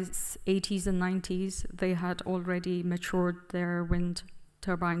think by 80s and 90s, they had already matured their wind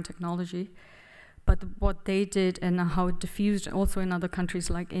turbine technology. But what they did, and how it diffused also in other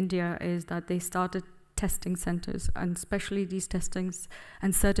countries like India, is that they started testing centers, and especially these testings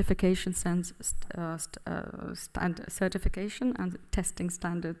and certification certification and testing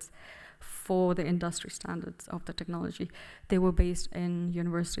standards for the industry standards of the technology. They were based in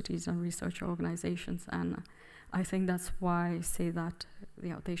universities and research organizations, and I think that's why I say that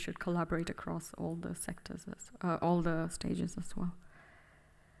they should collaborate across all the sectors, all the stages as well.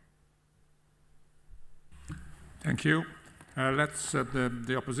 Thank you.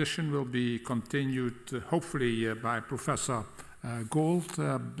 The opposition will be continued, hopefully, by Professor Gold,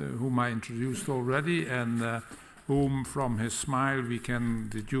 whom I introduced already, and whom from his smile we can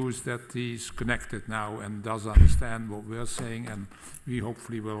deduce that he's connected now and does understand what we're saying, and we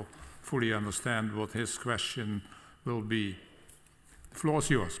hopefully will fully understand what his question will be. The floor is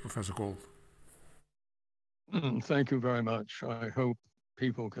yours, Professor Gold. Thank you very much. I hope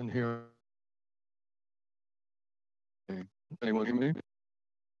people can hear me. Anyone hear me?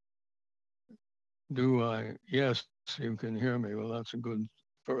 Do I? Yes, you can hear me. Well, that's a good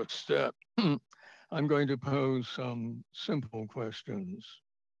first step. I'm going to pose some simple questions,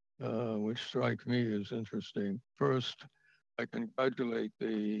 which strike me as interesting. First, I congratulate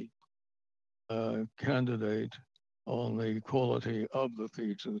the candidate on the quality of the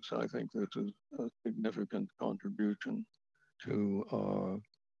thesis. I think this is a significant contribution to our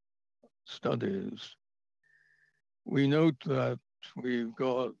studies. We note that we've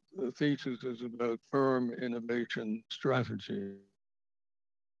got the thesis is about firm innovation strategy.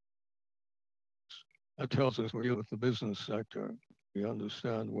 That tells us we're with the business sector. We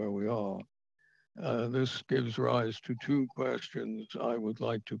understand where we are. This gives rise to two questions I would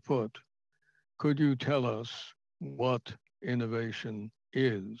like to put. Could you tell us what innovation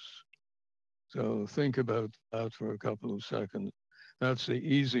is? So think about that for a couple of seconds. That's the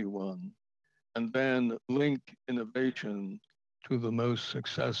easy one. And then link innovation to the most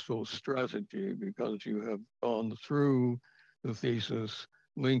successful strategy, because you have gone through the thesis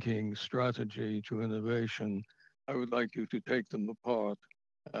linking strategy to innovation. I would like you to take them apart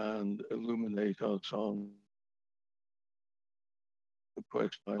and illuminate us on the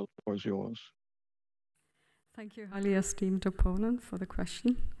question. The floor is yours. Thank you, highly esteemed opponent, for the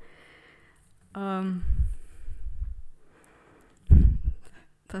question.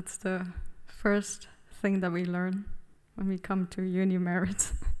 That's the first thing that we learn when we come to uni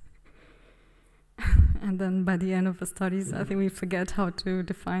merit. And then by the end of the studies, I think we forget how to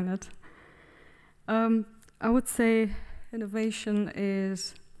define it. I would say innovation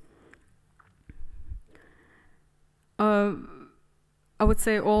is, I would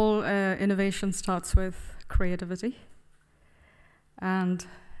say all innovation starts with creativity. And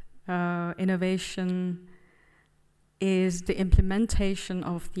innovation is the implementation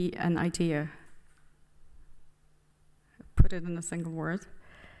of an idea. Put it in a single word.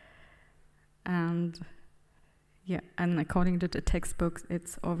 And yeah, and according to the textbooks,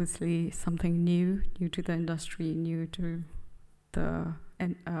 it's obviously something new to the industry, new to the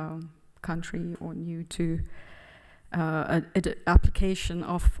country, or new to an application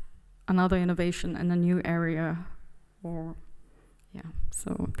of another innovation in a new area, or yeah.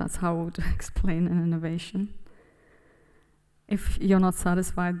 So that's how I would explain an innovation. If you're not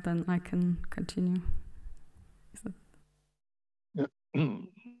satisfied, then I can continue. Yeah.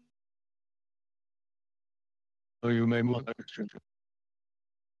 So you may want to question.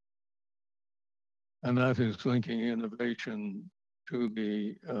 And that is linking innovation to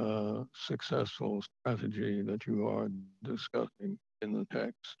the successful strategy that you are discussing in the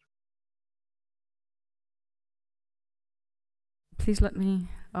text. Please let me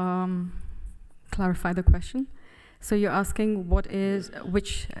clarify the question. So you're asking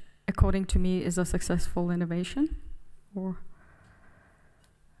which, according to me, is a successful innovation or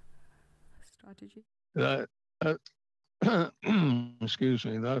strategy? That, excuse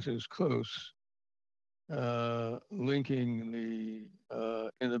me, that is close. Linking the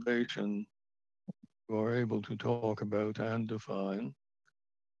innovation we're able to talk about and define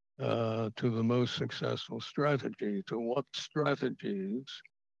to the most successful strategy, to what strategies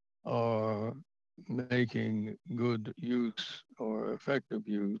are making good use or effective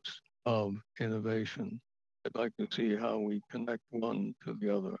use of innovation. I'd like to see how we connect one to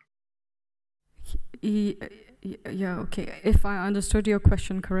the other. Yeah, okay. If I understood your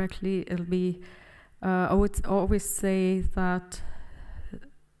question correctly, it'll be, I would always say that,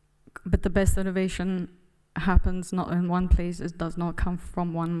 but the best innovation happens not in one place, it does not come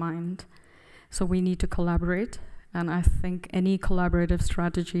from one mind. So we need to collaborate, and I think any collaborative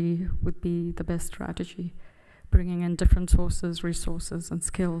strategy would be the best strategy, bringing in different sources, resources, and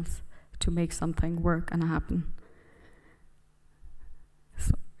skills to make something work and happen.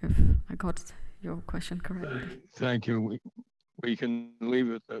 So if I got your question correctly. Thank you. We can leave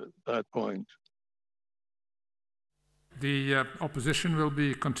it at that point. The opposition will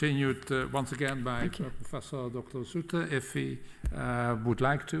be continued once again by Professor Dr. Soete if he would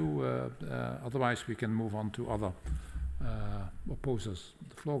like to. Otherwise, we can move on to other opposers.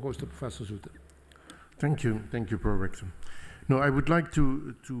 The floor goes to Professor Soete. Thank you, Pro-Rector. No, I would like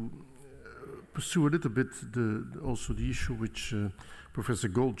to pursue a little bit also the issue which Professor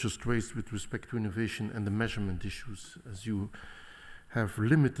Gold just raised with respect to innovation and the measurement issues, as you have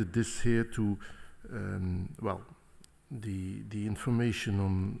limited this here to, well, the information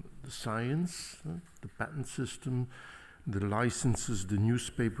on the science, the patent system, the licenses, the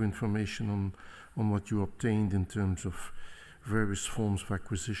newspaper information on what you obtained in terms of various forms of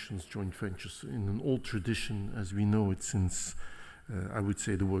acquisitions, joint ventures, in an old tradition as we know it since, I would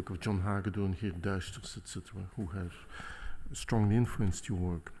say, the work of John Hagedorn, Geert Duisters, etc., who have strongly influenced your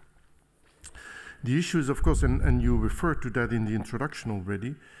work. The issue is, of course, and you referred to that in the introduction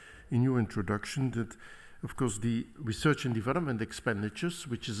already, in your introduction, that of course, the research and development expenditures,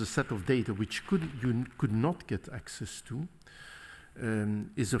 which is a set of data which you could not get access to,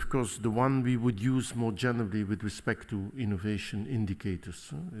 is of course the one we would use more generally with respect to innovation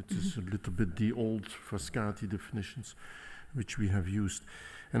indicators. It is a little bit the old Frascati definitions which we have used.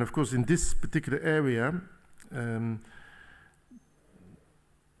 And of course, in this particular area,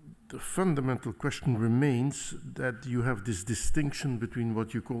 the fundamental question remains that you have this distinction between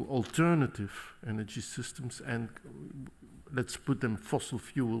what you call alternative energy systems and, let's put them, fossil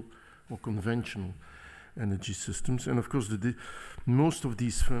fuel or conventional energy systems. And of course, most of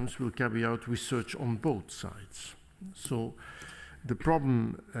these firms will carry out research on both sides. So the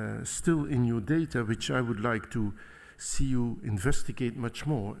problem still in your data, which I would like to see you investigate much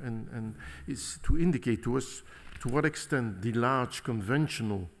more, and is to indicate to us to what extent the large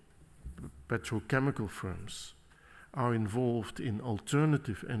conventional petrochemical firms are involved in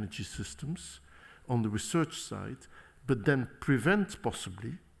alternative energy systems on the research side, but then prevent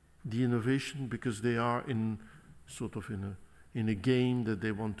possibly the innovation because they are in sort of in a game that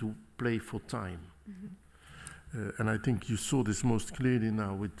they want to play for time. And I think you saw this most clearly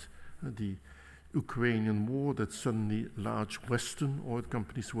now with the Ukrainian war that suddenly large Western oil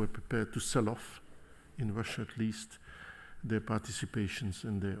companies were prepared to sell off, in Russia at least, their participations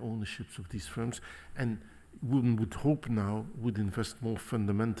and their ownerships of these firms, and one would hope now would invest more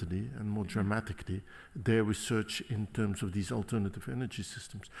fundamentally and more dramatically their research in terms of these alternative energy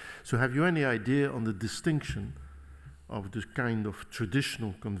systems. So have you any idea on the distinction of the kind of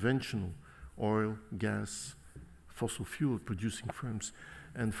traditional, conventional oil, gas, fossil fuel producing firms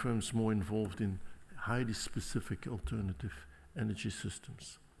and firms more involved in highly specific alternative energy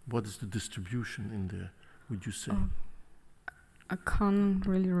systems? What is the distribution in there, would you say? I can't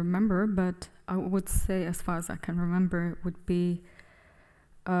really remember, but I would say, as far as I can remember, it would be,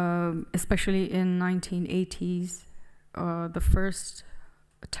 especially in 1980s, the first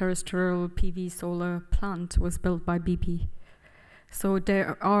terrestrial PV solar plant was built by BP. So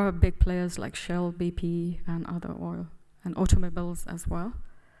there are big players like Shell, BP, and other oil, and automobiles as well.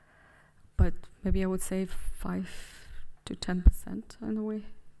 But maybe I would say 5 to 10% in a way,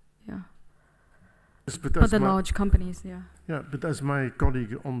 yeah. Yes, but the large companies, yeah. Yeah, but as my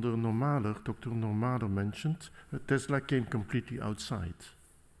colleague Onder Normaler, Dr. Normaler mentioned, Tesla came completely outside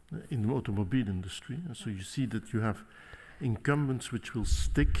in the automobile industry. And so you see that you have incumbents which will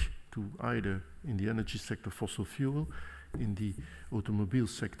stick to either in the energy sector fossil fuel, in the automobile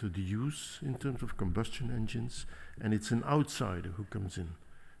sector the use in terms of combustion engines, and it's an outsider who comes in.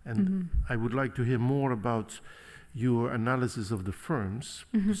 And I would like to hear more about your analysis of the firms,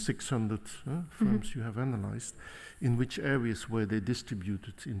 600 firms you have analyzed, in which areas were they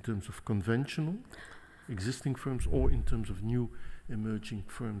distributed in terms of conventional existing firms or in terms of new emerging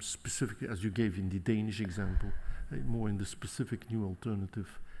firms, specifically as you gave in the Danish example, more in the specific new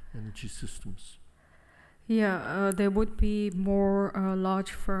alternative energy systems? Yeah, there would be more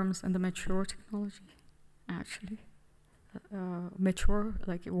large firms in the mature technology, actually. Mature,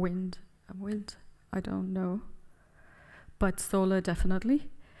 like wind, I don't know. But solar definitely,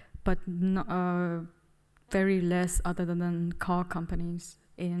 but very less other than car companies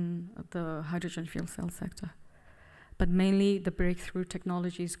in the hydrogen fuel cell sector. But mainly the breakthrough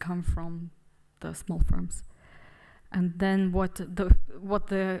technologies come from the small firms. And then what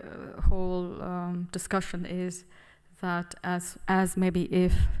the whole discussion is that as maybe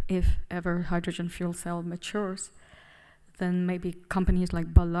if ever hydrogen fuel cell matures, then maybe companies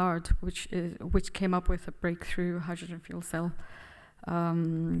like Ballard, which came up with a breakthrough hydrogen fuel cell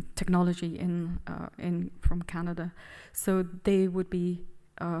technology from Canada, so they would be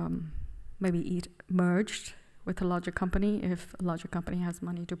maybe merged with a larger company if a larger company has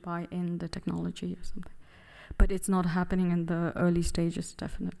money to buy in the technology or something. But it's not happening in the early stages,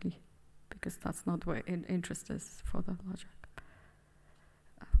 definitely, because that's not where interest is for the larger.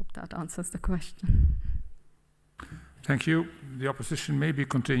 I hope that answers the question. Thank you. The opposition may be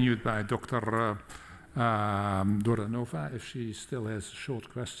continued by Dr. Doranova. If she still has a short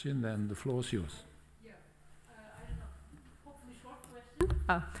question, then the floor is yours. Yeah, I don't know. Hopefully short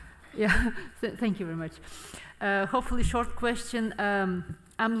question. Yeah, thank you very much. Hopefully short question.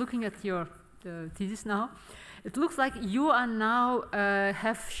 I'm looking at your thesis now. It looks like you are now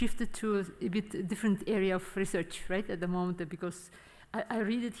have shifted to a bit different area of research, right, at the moment, because I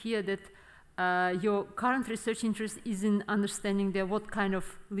read it here that your current research interest is in understanding what kind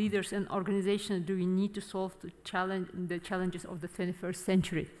of leaders and organizations do we need to solve the challenges of the 21st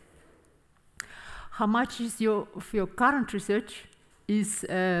century. How much is of your current research is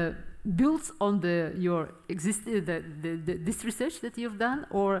built on this research that you've done,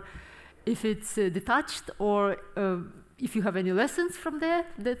 or if it's detached, or if you have any lessons from there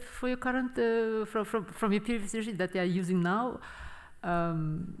that for your current from your previous research that they are using now?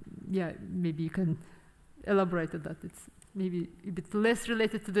 Yeah, maybe you can elaborate on that. It's maybe a bit less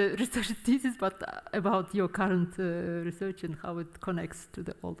related to the research thesis, but about your current research and how it connects to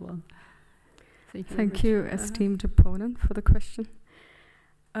the old one. Thank you, esteemed opponent, for the question.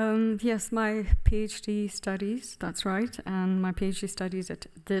 Yes, my PhD studies, that's right, and my PhD studies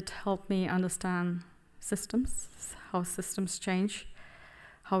did help me understand systems, how systems change,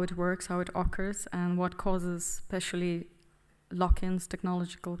 how it works, how it occurs, and what causes especially lock-ins,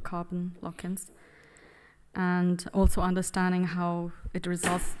 technological carbon lock-ins, and also understanding how it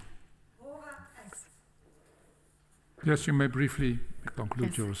results. Yes, you may briefly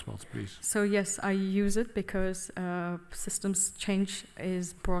conclude your response, please. So yes, I use it because systems change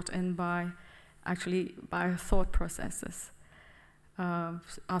is brought in by thought processes.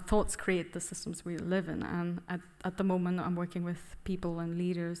 Our thoughts create the systems we live in, and at the moment I'm working with people and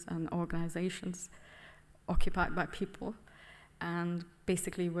leaders and organizations occupied by people, and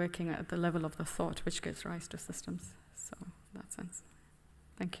basically working at the level of the thought, which gives rise to systems. So in that sense.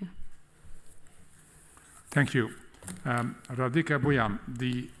 Thank you. Thank you. Radhika Bhuyan,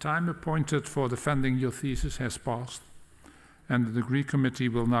 the time appointed for defending your thesis has passed, and the degree committee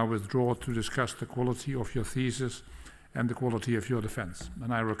will now withdraw to discuss the quality of your thesis and the quality of your defense.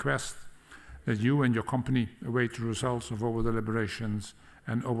 And I request that you and your company await the results of our deliberations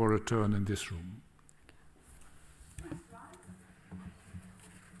and our return in this room.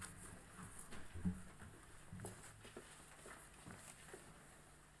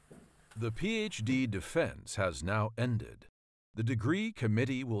 The PhD defense has now ended. The degree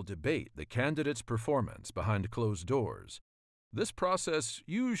committee will debate the candidate's performance behind closed doors. This process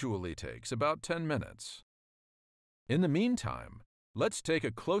usually takes about 10 minutes. In the meantime, let's take a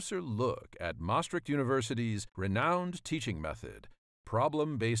closer look at Maastricht University's renowned teaching method,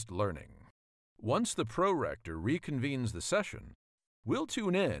 problem-based learning. Once the pro-rector reconvenes the session, we'll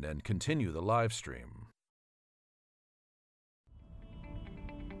tune in and continue the live stream.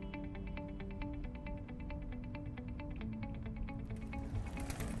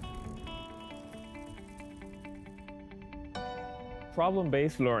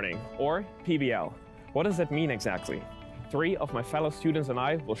 Problem-based learning, or PBL. What does that mean exactly? 3 of my fellow students and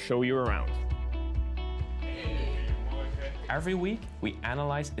I will show you around. Every week, we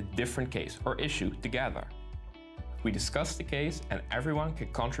analyze a different case or issue together. We discuss the case and everyone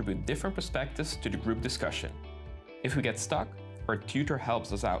can contribute different perspectives to the group discussion. If we get stuck, our tutor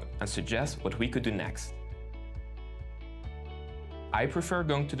helps us out and suggests what we could do next. I prefer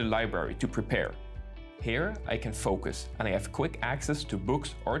going to the library to prepare. Here, I can focus and I have quick access to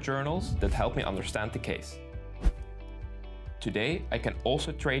books or journals that help me understand the case. Today, I can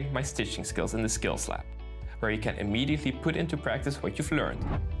also train my stitching skills in the Skills Lab, where you can immediately put into practice what you've learned.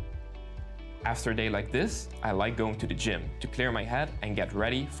 After a day like this, I like going to the gym to clear my head and get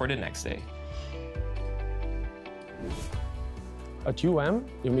ready for the next day. At UM,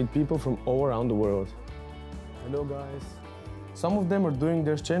 you meet people from all around the world. Hello guys. Some of them are doing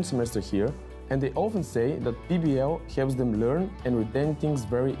their exchange semester here, and they often say that PBL helps them learn and retain things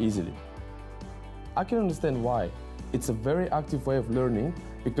very easily. I can understand why. It's a very active way of learning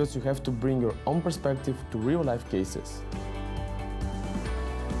because you have to bring your own perspective to real-life cases.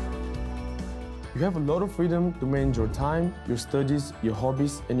 You have a lot of freedom to manage your time, your studies, your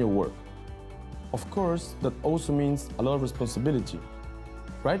hobbies, and your work. Of course, that also means a lot of responsibility.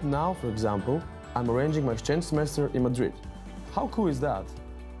 Right now, for example, I'm arranging my exchange semester in Madrid. How cool is that?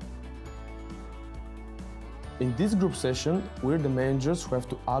 In this group session, we're the managers who have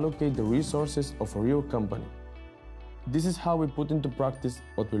to allocate the resources of a real company. This is how we put into practice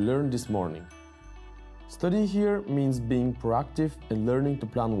what we learned this morning. Studying here means being proactive and learning to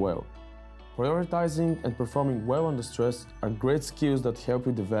plan well. Prioritizing and performing well under stress are great skills that help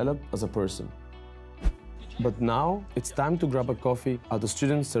you develop as a person. But now, it's time to grab a coffee at the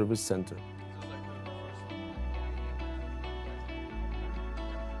Student Service Center.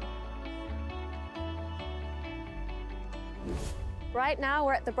 Right now,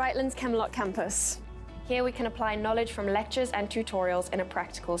 we're at the Brightlands Camelot campus. Here we can apply knowledge from lectures and tutorials in a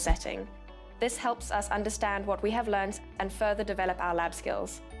practical setting. This helps us understand what we have learned and further develop our lab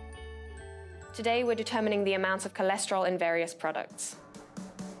skills. Today, we're determining the amounts of cholesterol in various products.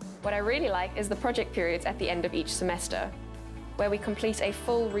 What I really like is the project periods at the end of each semester, where we complete a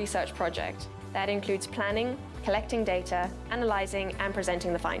full research project. That includes planning, collecting data, analyzing, and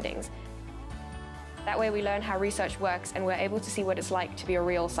presenting the findings. That way we learn how research works and we're able to see what it's like to be a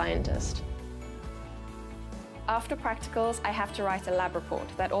real scientist. After practicals, I have to write a lab report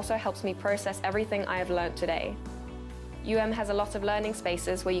that also helps me process everything I have learned today. UM has a lot of learning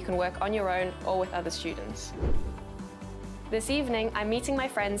spaces where you can work on your own or with other students. This evening, I'm meeting my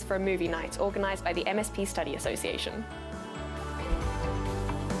friends for a movie night organized by the MSP Study Association.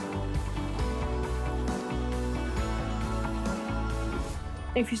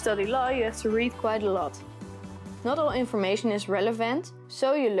 If you study law, you have to read quite a lot. Not all information is relevant,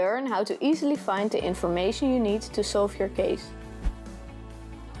 so you learn how to easily find the information you need to solve your case.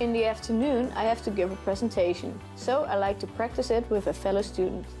 In the afternoon, I have to give a presentation, so I like to practice it with a fellow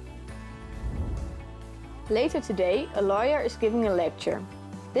student. Later today, a lawyer is giving a lecture.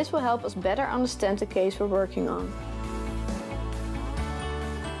 This will help us better understand the case we're working on.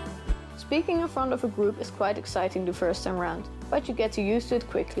 Speaking in front of a group is quite exciting the first time round, but you get used to it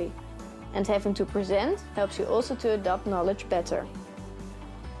quickly. And having to present helps you also to adopt knowledge better.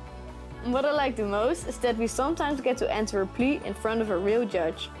 What I like the most is that we sometimes get to enter a plea in front of a real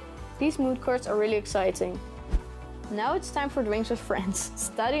judge. These moot courts are really exciting. Now it's time for drinks with friends.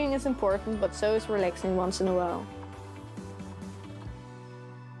 Studying is important, but so is relaxing once in a while.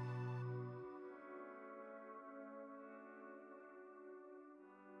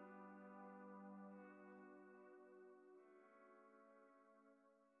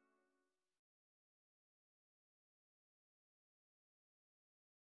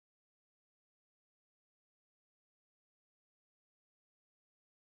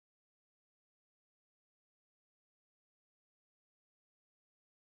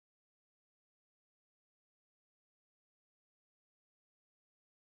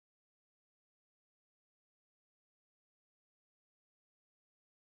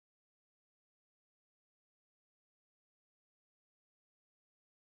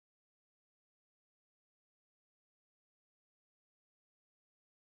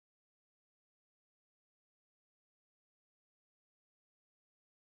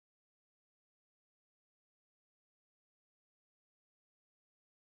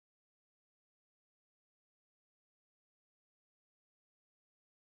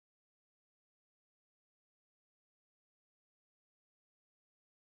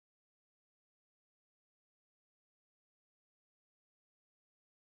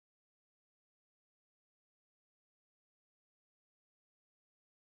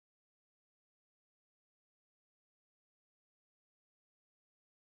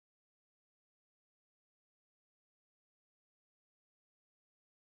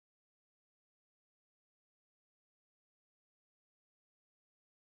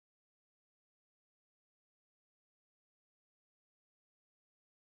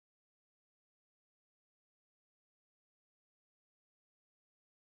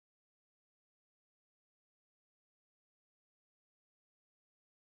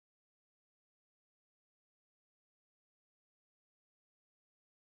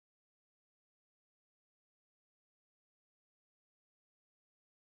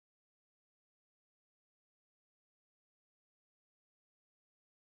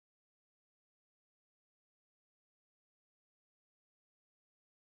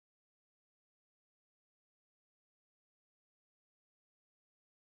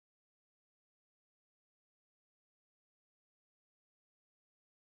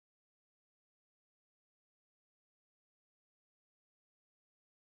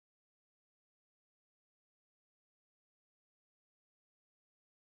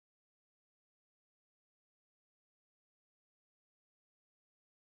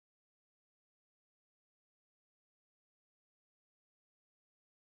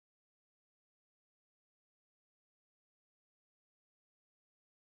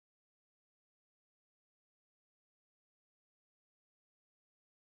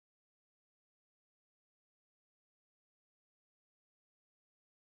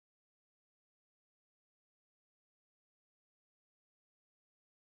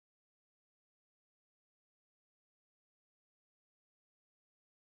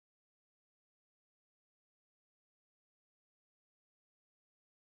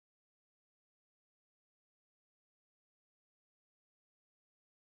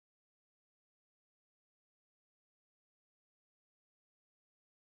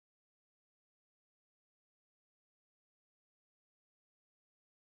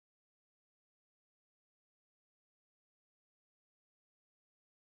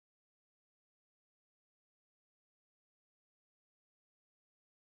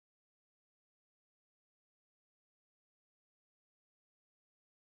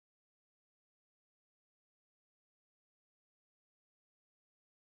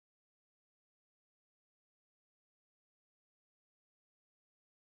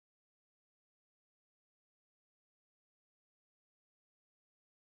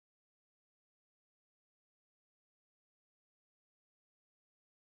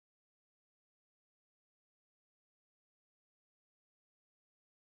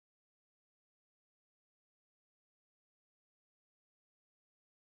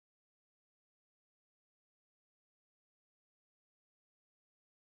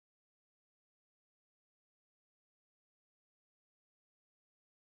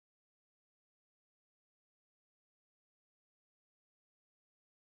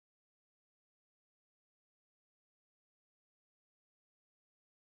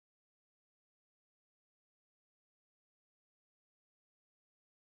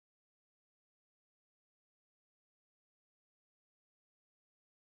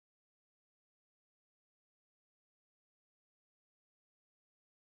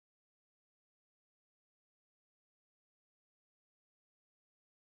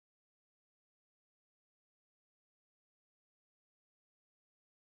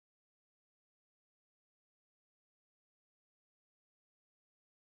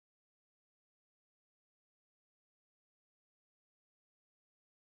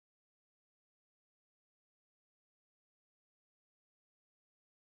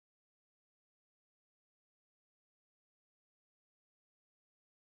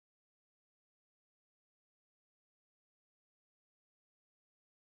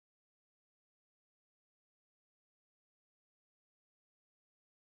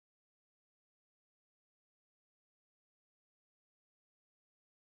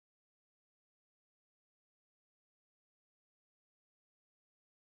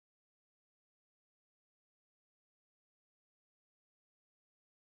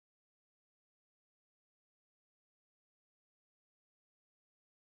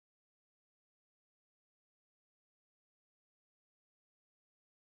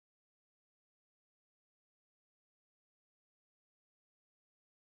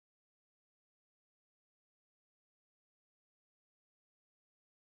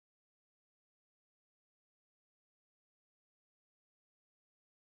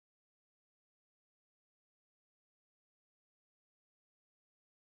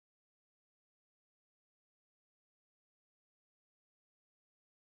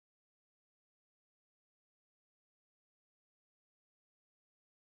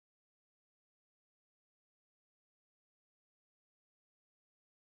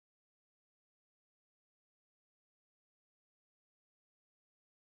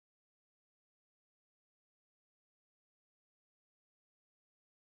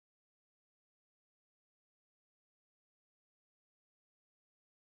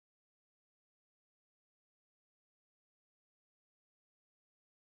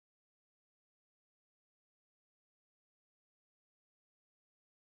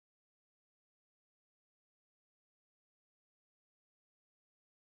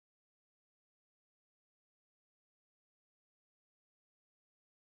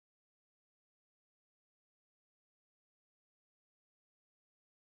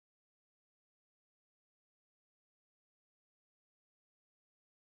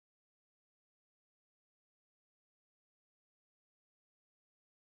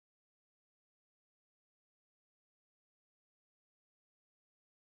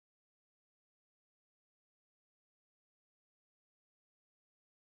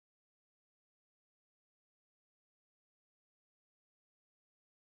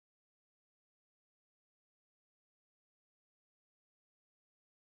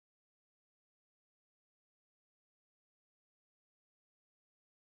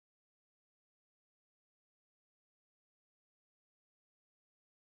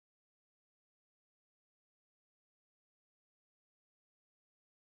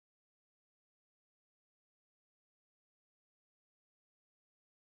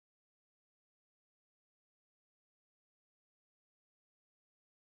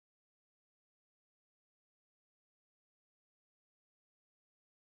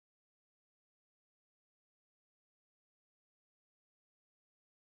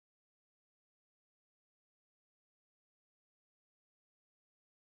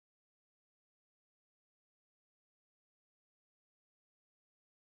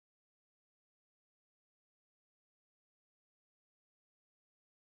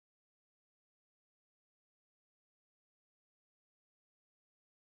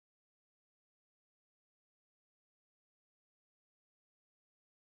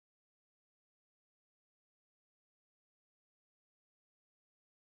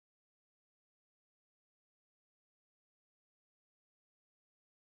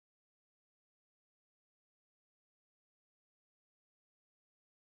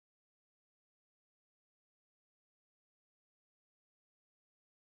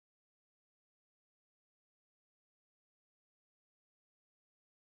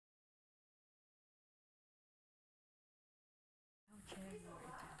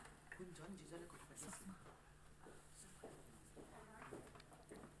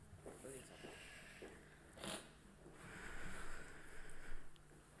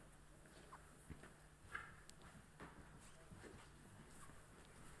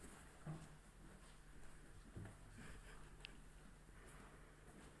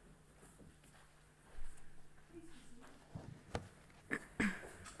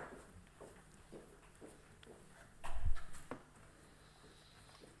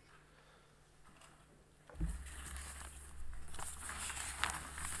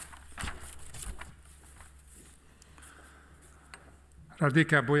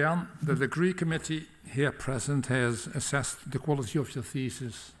 Radhika Bhuyan, the degree committee here present has assessed the quality of your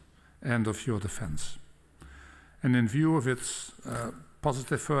thesis and of your defense. And in view of its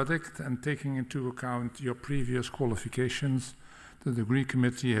positive verdict and taking into account your previous qualifications, the degree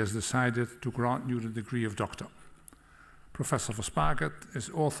committee has decided to grant you the degree of doctor. Professor Verspaget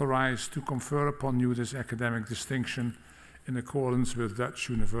is authorized to confer upon you this academic distinction in accordance with Dutch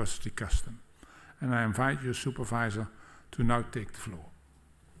university custom. And I invite your supervisor to now take the floor.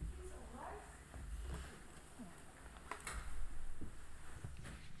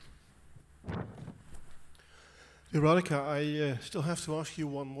 Radhika, I still have to ask you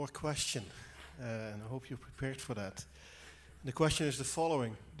one more question, and I hope you're prepared for that. The question is the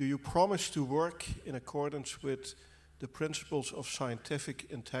following. Do you promise to work in accordance with the principles of scientific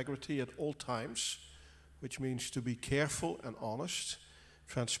integrity at all times, which means to be careful and honest,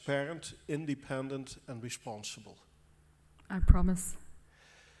 transparent, independent, and responsible? I promise.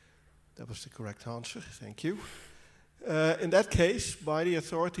 That was the correct answer. Thank you. In that case, by the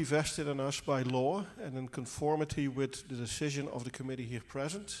authority vested in us by law and in conformity with the decision of the committee here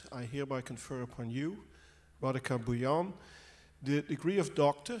present, I hereby confer upon you, Radhika Bhuyan, the degree of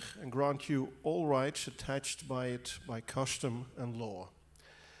doctor and grant you all rights attached by it by custom and law.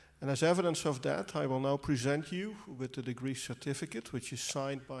 And as evidence of that, I will now present you with the degree certificate, which is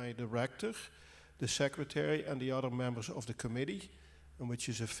signed by the rector, the secretary, and the other members of the committee, and which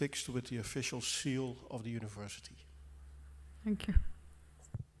is affixed with the official seal of the university. Thank you.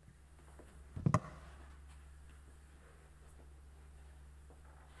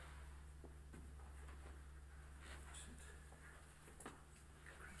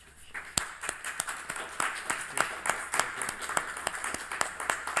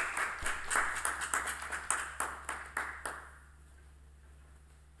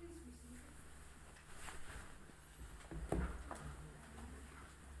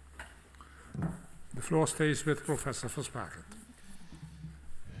 The floor stays with Professor Verspaget.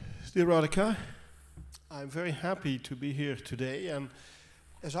 Dear Radhika, I'm very happy to be here today, and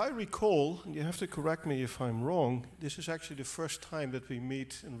as I recall, and you have to correct me if I'm wrong, this is actually the first time that we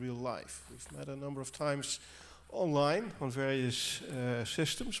meet in real life. We've met a number of times online on various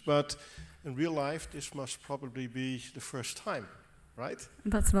systems, but in real life this must probably be the first time, right?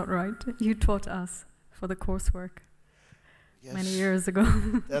 That's not right. You taught us for the coursework. Yes. Many years ago.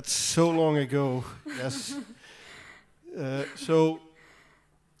 That's so long ago, yes. So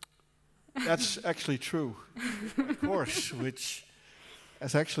that's actually true, of course, which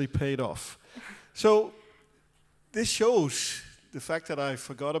has actually paid off. So this shows the fact that I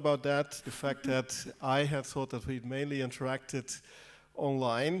forgot about that, the fact that I had thought that we'd mainly interacted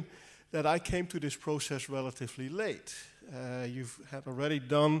online, that I came to this process relatively late. You've had already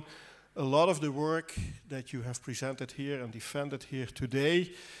done a lot of the work that you have presented here and defended here today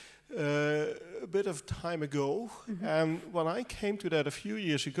a bit of time ago. Mm-hmm. And when I came to that a few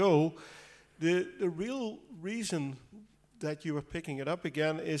years ago, the real reason that you were picking it up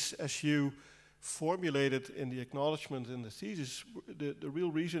again is, as you formulated in the acknowledgement in the thesis, the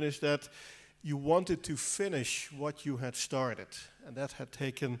real reason is that you wanted to finish what you had started. And that had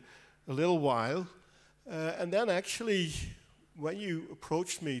taken a little while. And then actually, when you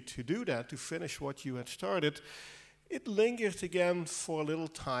approached me to do that, to finish what you had started, it lingered again for a little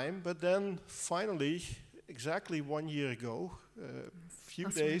time, but then finally, exactly 1 year ago, a few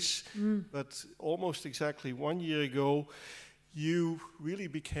days, but almost exactly 1 year ago, you really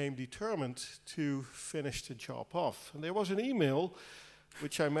became determined to finish the job off. And there was an email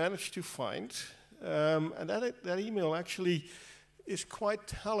which I managed to find, and that email actually is quite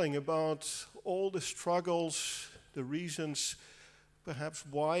telling about all the struggles, the reasons, perhaps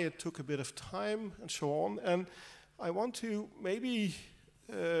why it took a bit of time, and so on. And I want to maybe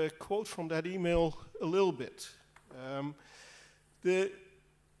quote from that email a little bit. The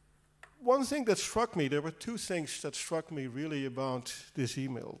one thing that struck me, there were two things that struck me really about this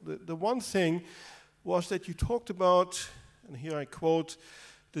email. The one thing was that you talked about, and here I quote,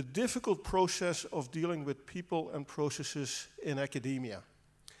 the difficult process of dealing with people and processes in academia.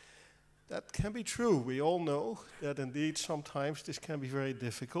 That can be true. We all know that indeed sometimes this can be very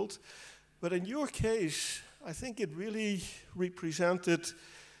difficult. But in your case, I think it really represented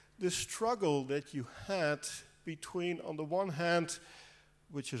the struggle that you had between, on the one hand,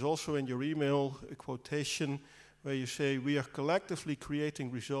 which is also in your email, a quotation where you say, we are collectively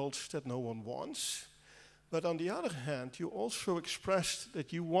creating results that no one wants. But on the other hand, you also expressed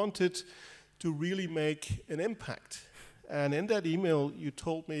that you wanted to really make an impact. And in that email, you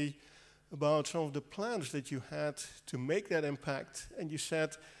told me about some of the plans that you had to make that impact, and you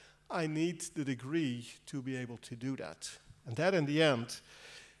said, I need the degree to be able to do that. And that, in the end,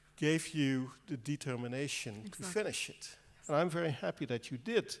 gave you the determination to finish it. Yes. And I'm very happy that you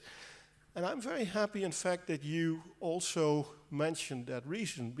did. And I'm very happy, in fact, that you also mentioned that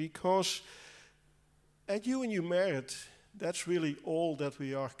reason, because at UNU Merit, that's really all that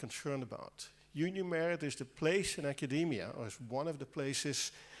we are concerned about. UNU Merit is the place in academia, or is one of the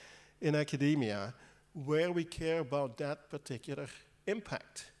places in academia where we care about that particular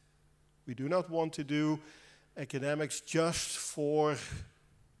impact. We do not want to do academics just for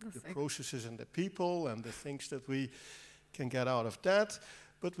the processes and the people and the things that we can get out of that,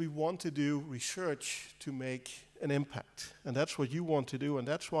 but we want to do research to make an impact. And that's what you want to do, and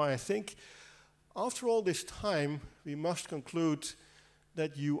that's why I think after all this time, we must conclude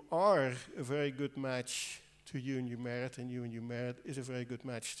that you are a very good match to UNU Merit, and UNU Merit is a very good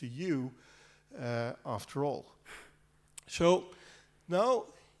match to you after all. So now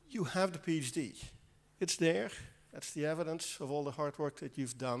you have the PhD. It's there. That's the evidence of all the hard work that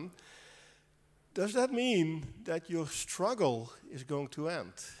you've done. Does that mean that your struggle is going to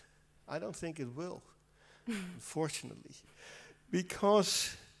end? I don't think it will, unfortunately.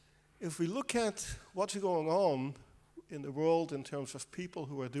 Because if we look at what's going on in the world in terms of people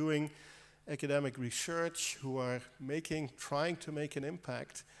who are doing academic research, who are trying to make an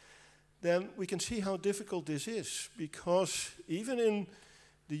impact, then we can see how difficult this is. Because even in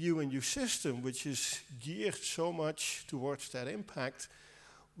the UNU system, which is geared so much towards that impact,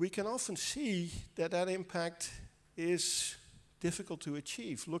 we can often see that that impact is difficult to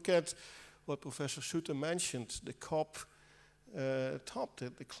achieve. Look at what Professor Suter mentioned, the COP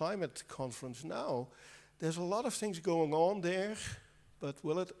the climate conference now. There's a lot of things going on there, but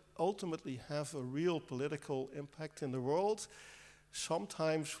will it ultimately have a real political impact in the world?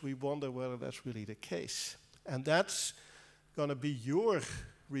 Sometimes we wonder whether that's really the case. And that's going to be your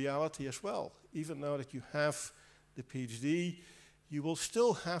reality as well. Even now that you have the PhD, you will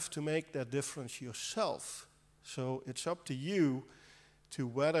still have to make that difference yourself. So it's up to you to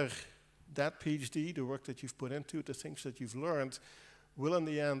whether that PhD, the work that you've put into it, the things that you've learned, will in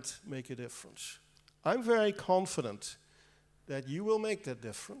the end make a difference. I'm very confident that you will make that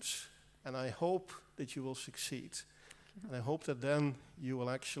difference, and I hope that you will succeed. And I hope that then you will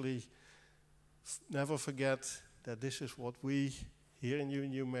actually never forget that this is what we here in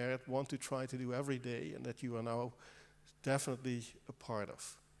UNU Merit want to try to do every day, and that you are now definitely a part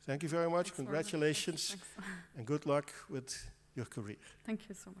of. Thank you very much. Thanks. Congratulations. Thanks. And good luck with your career. Thank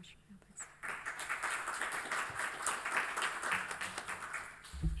you so much. Yeah,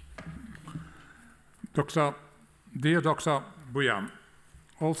 thanks. Dear Dr. Bhuyan,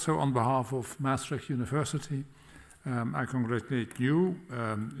 also on behalf of Maastricht University, I congratulate you,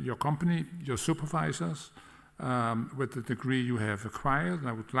 your company, your supervisors, with the degree you have acquired.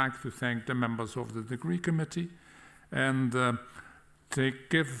 I would like to thank the members of the degree committee and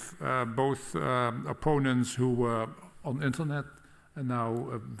give both opponents who were on internet and now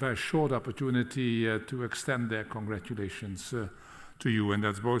a very short opportunity to extend their congratulations to you, and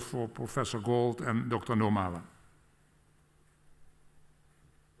that's both for Professor Gold and Dr. Normala.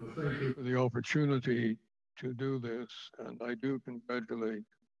 Thank you for the opportunity to do this, and I do congratulate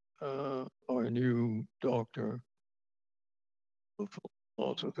our new doctor of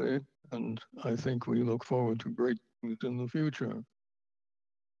philosophy, and I think we look forward to great things in the future.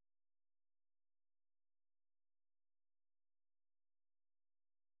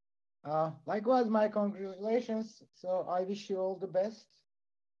 Likewise, my congratulations. So I wish you all the best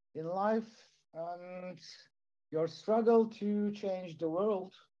in life and your struggle to change the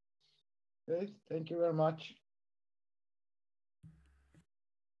world. Okay, thank you very much.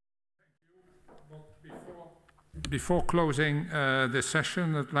 Before closing this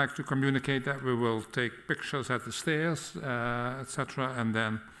session, I'd like to communicate that we will take pictures at the stairs, etc., and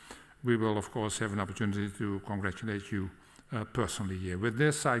then we will, of course, have an opportunity to congratulate you personally here. With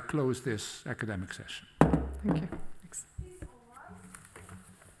this, I close this academic session. Thank you.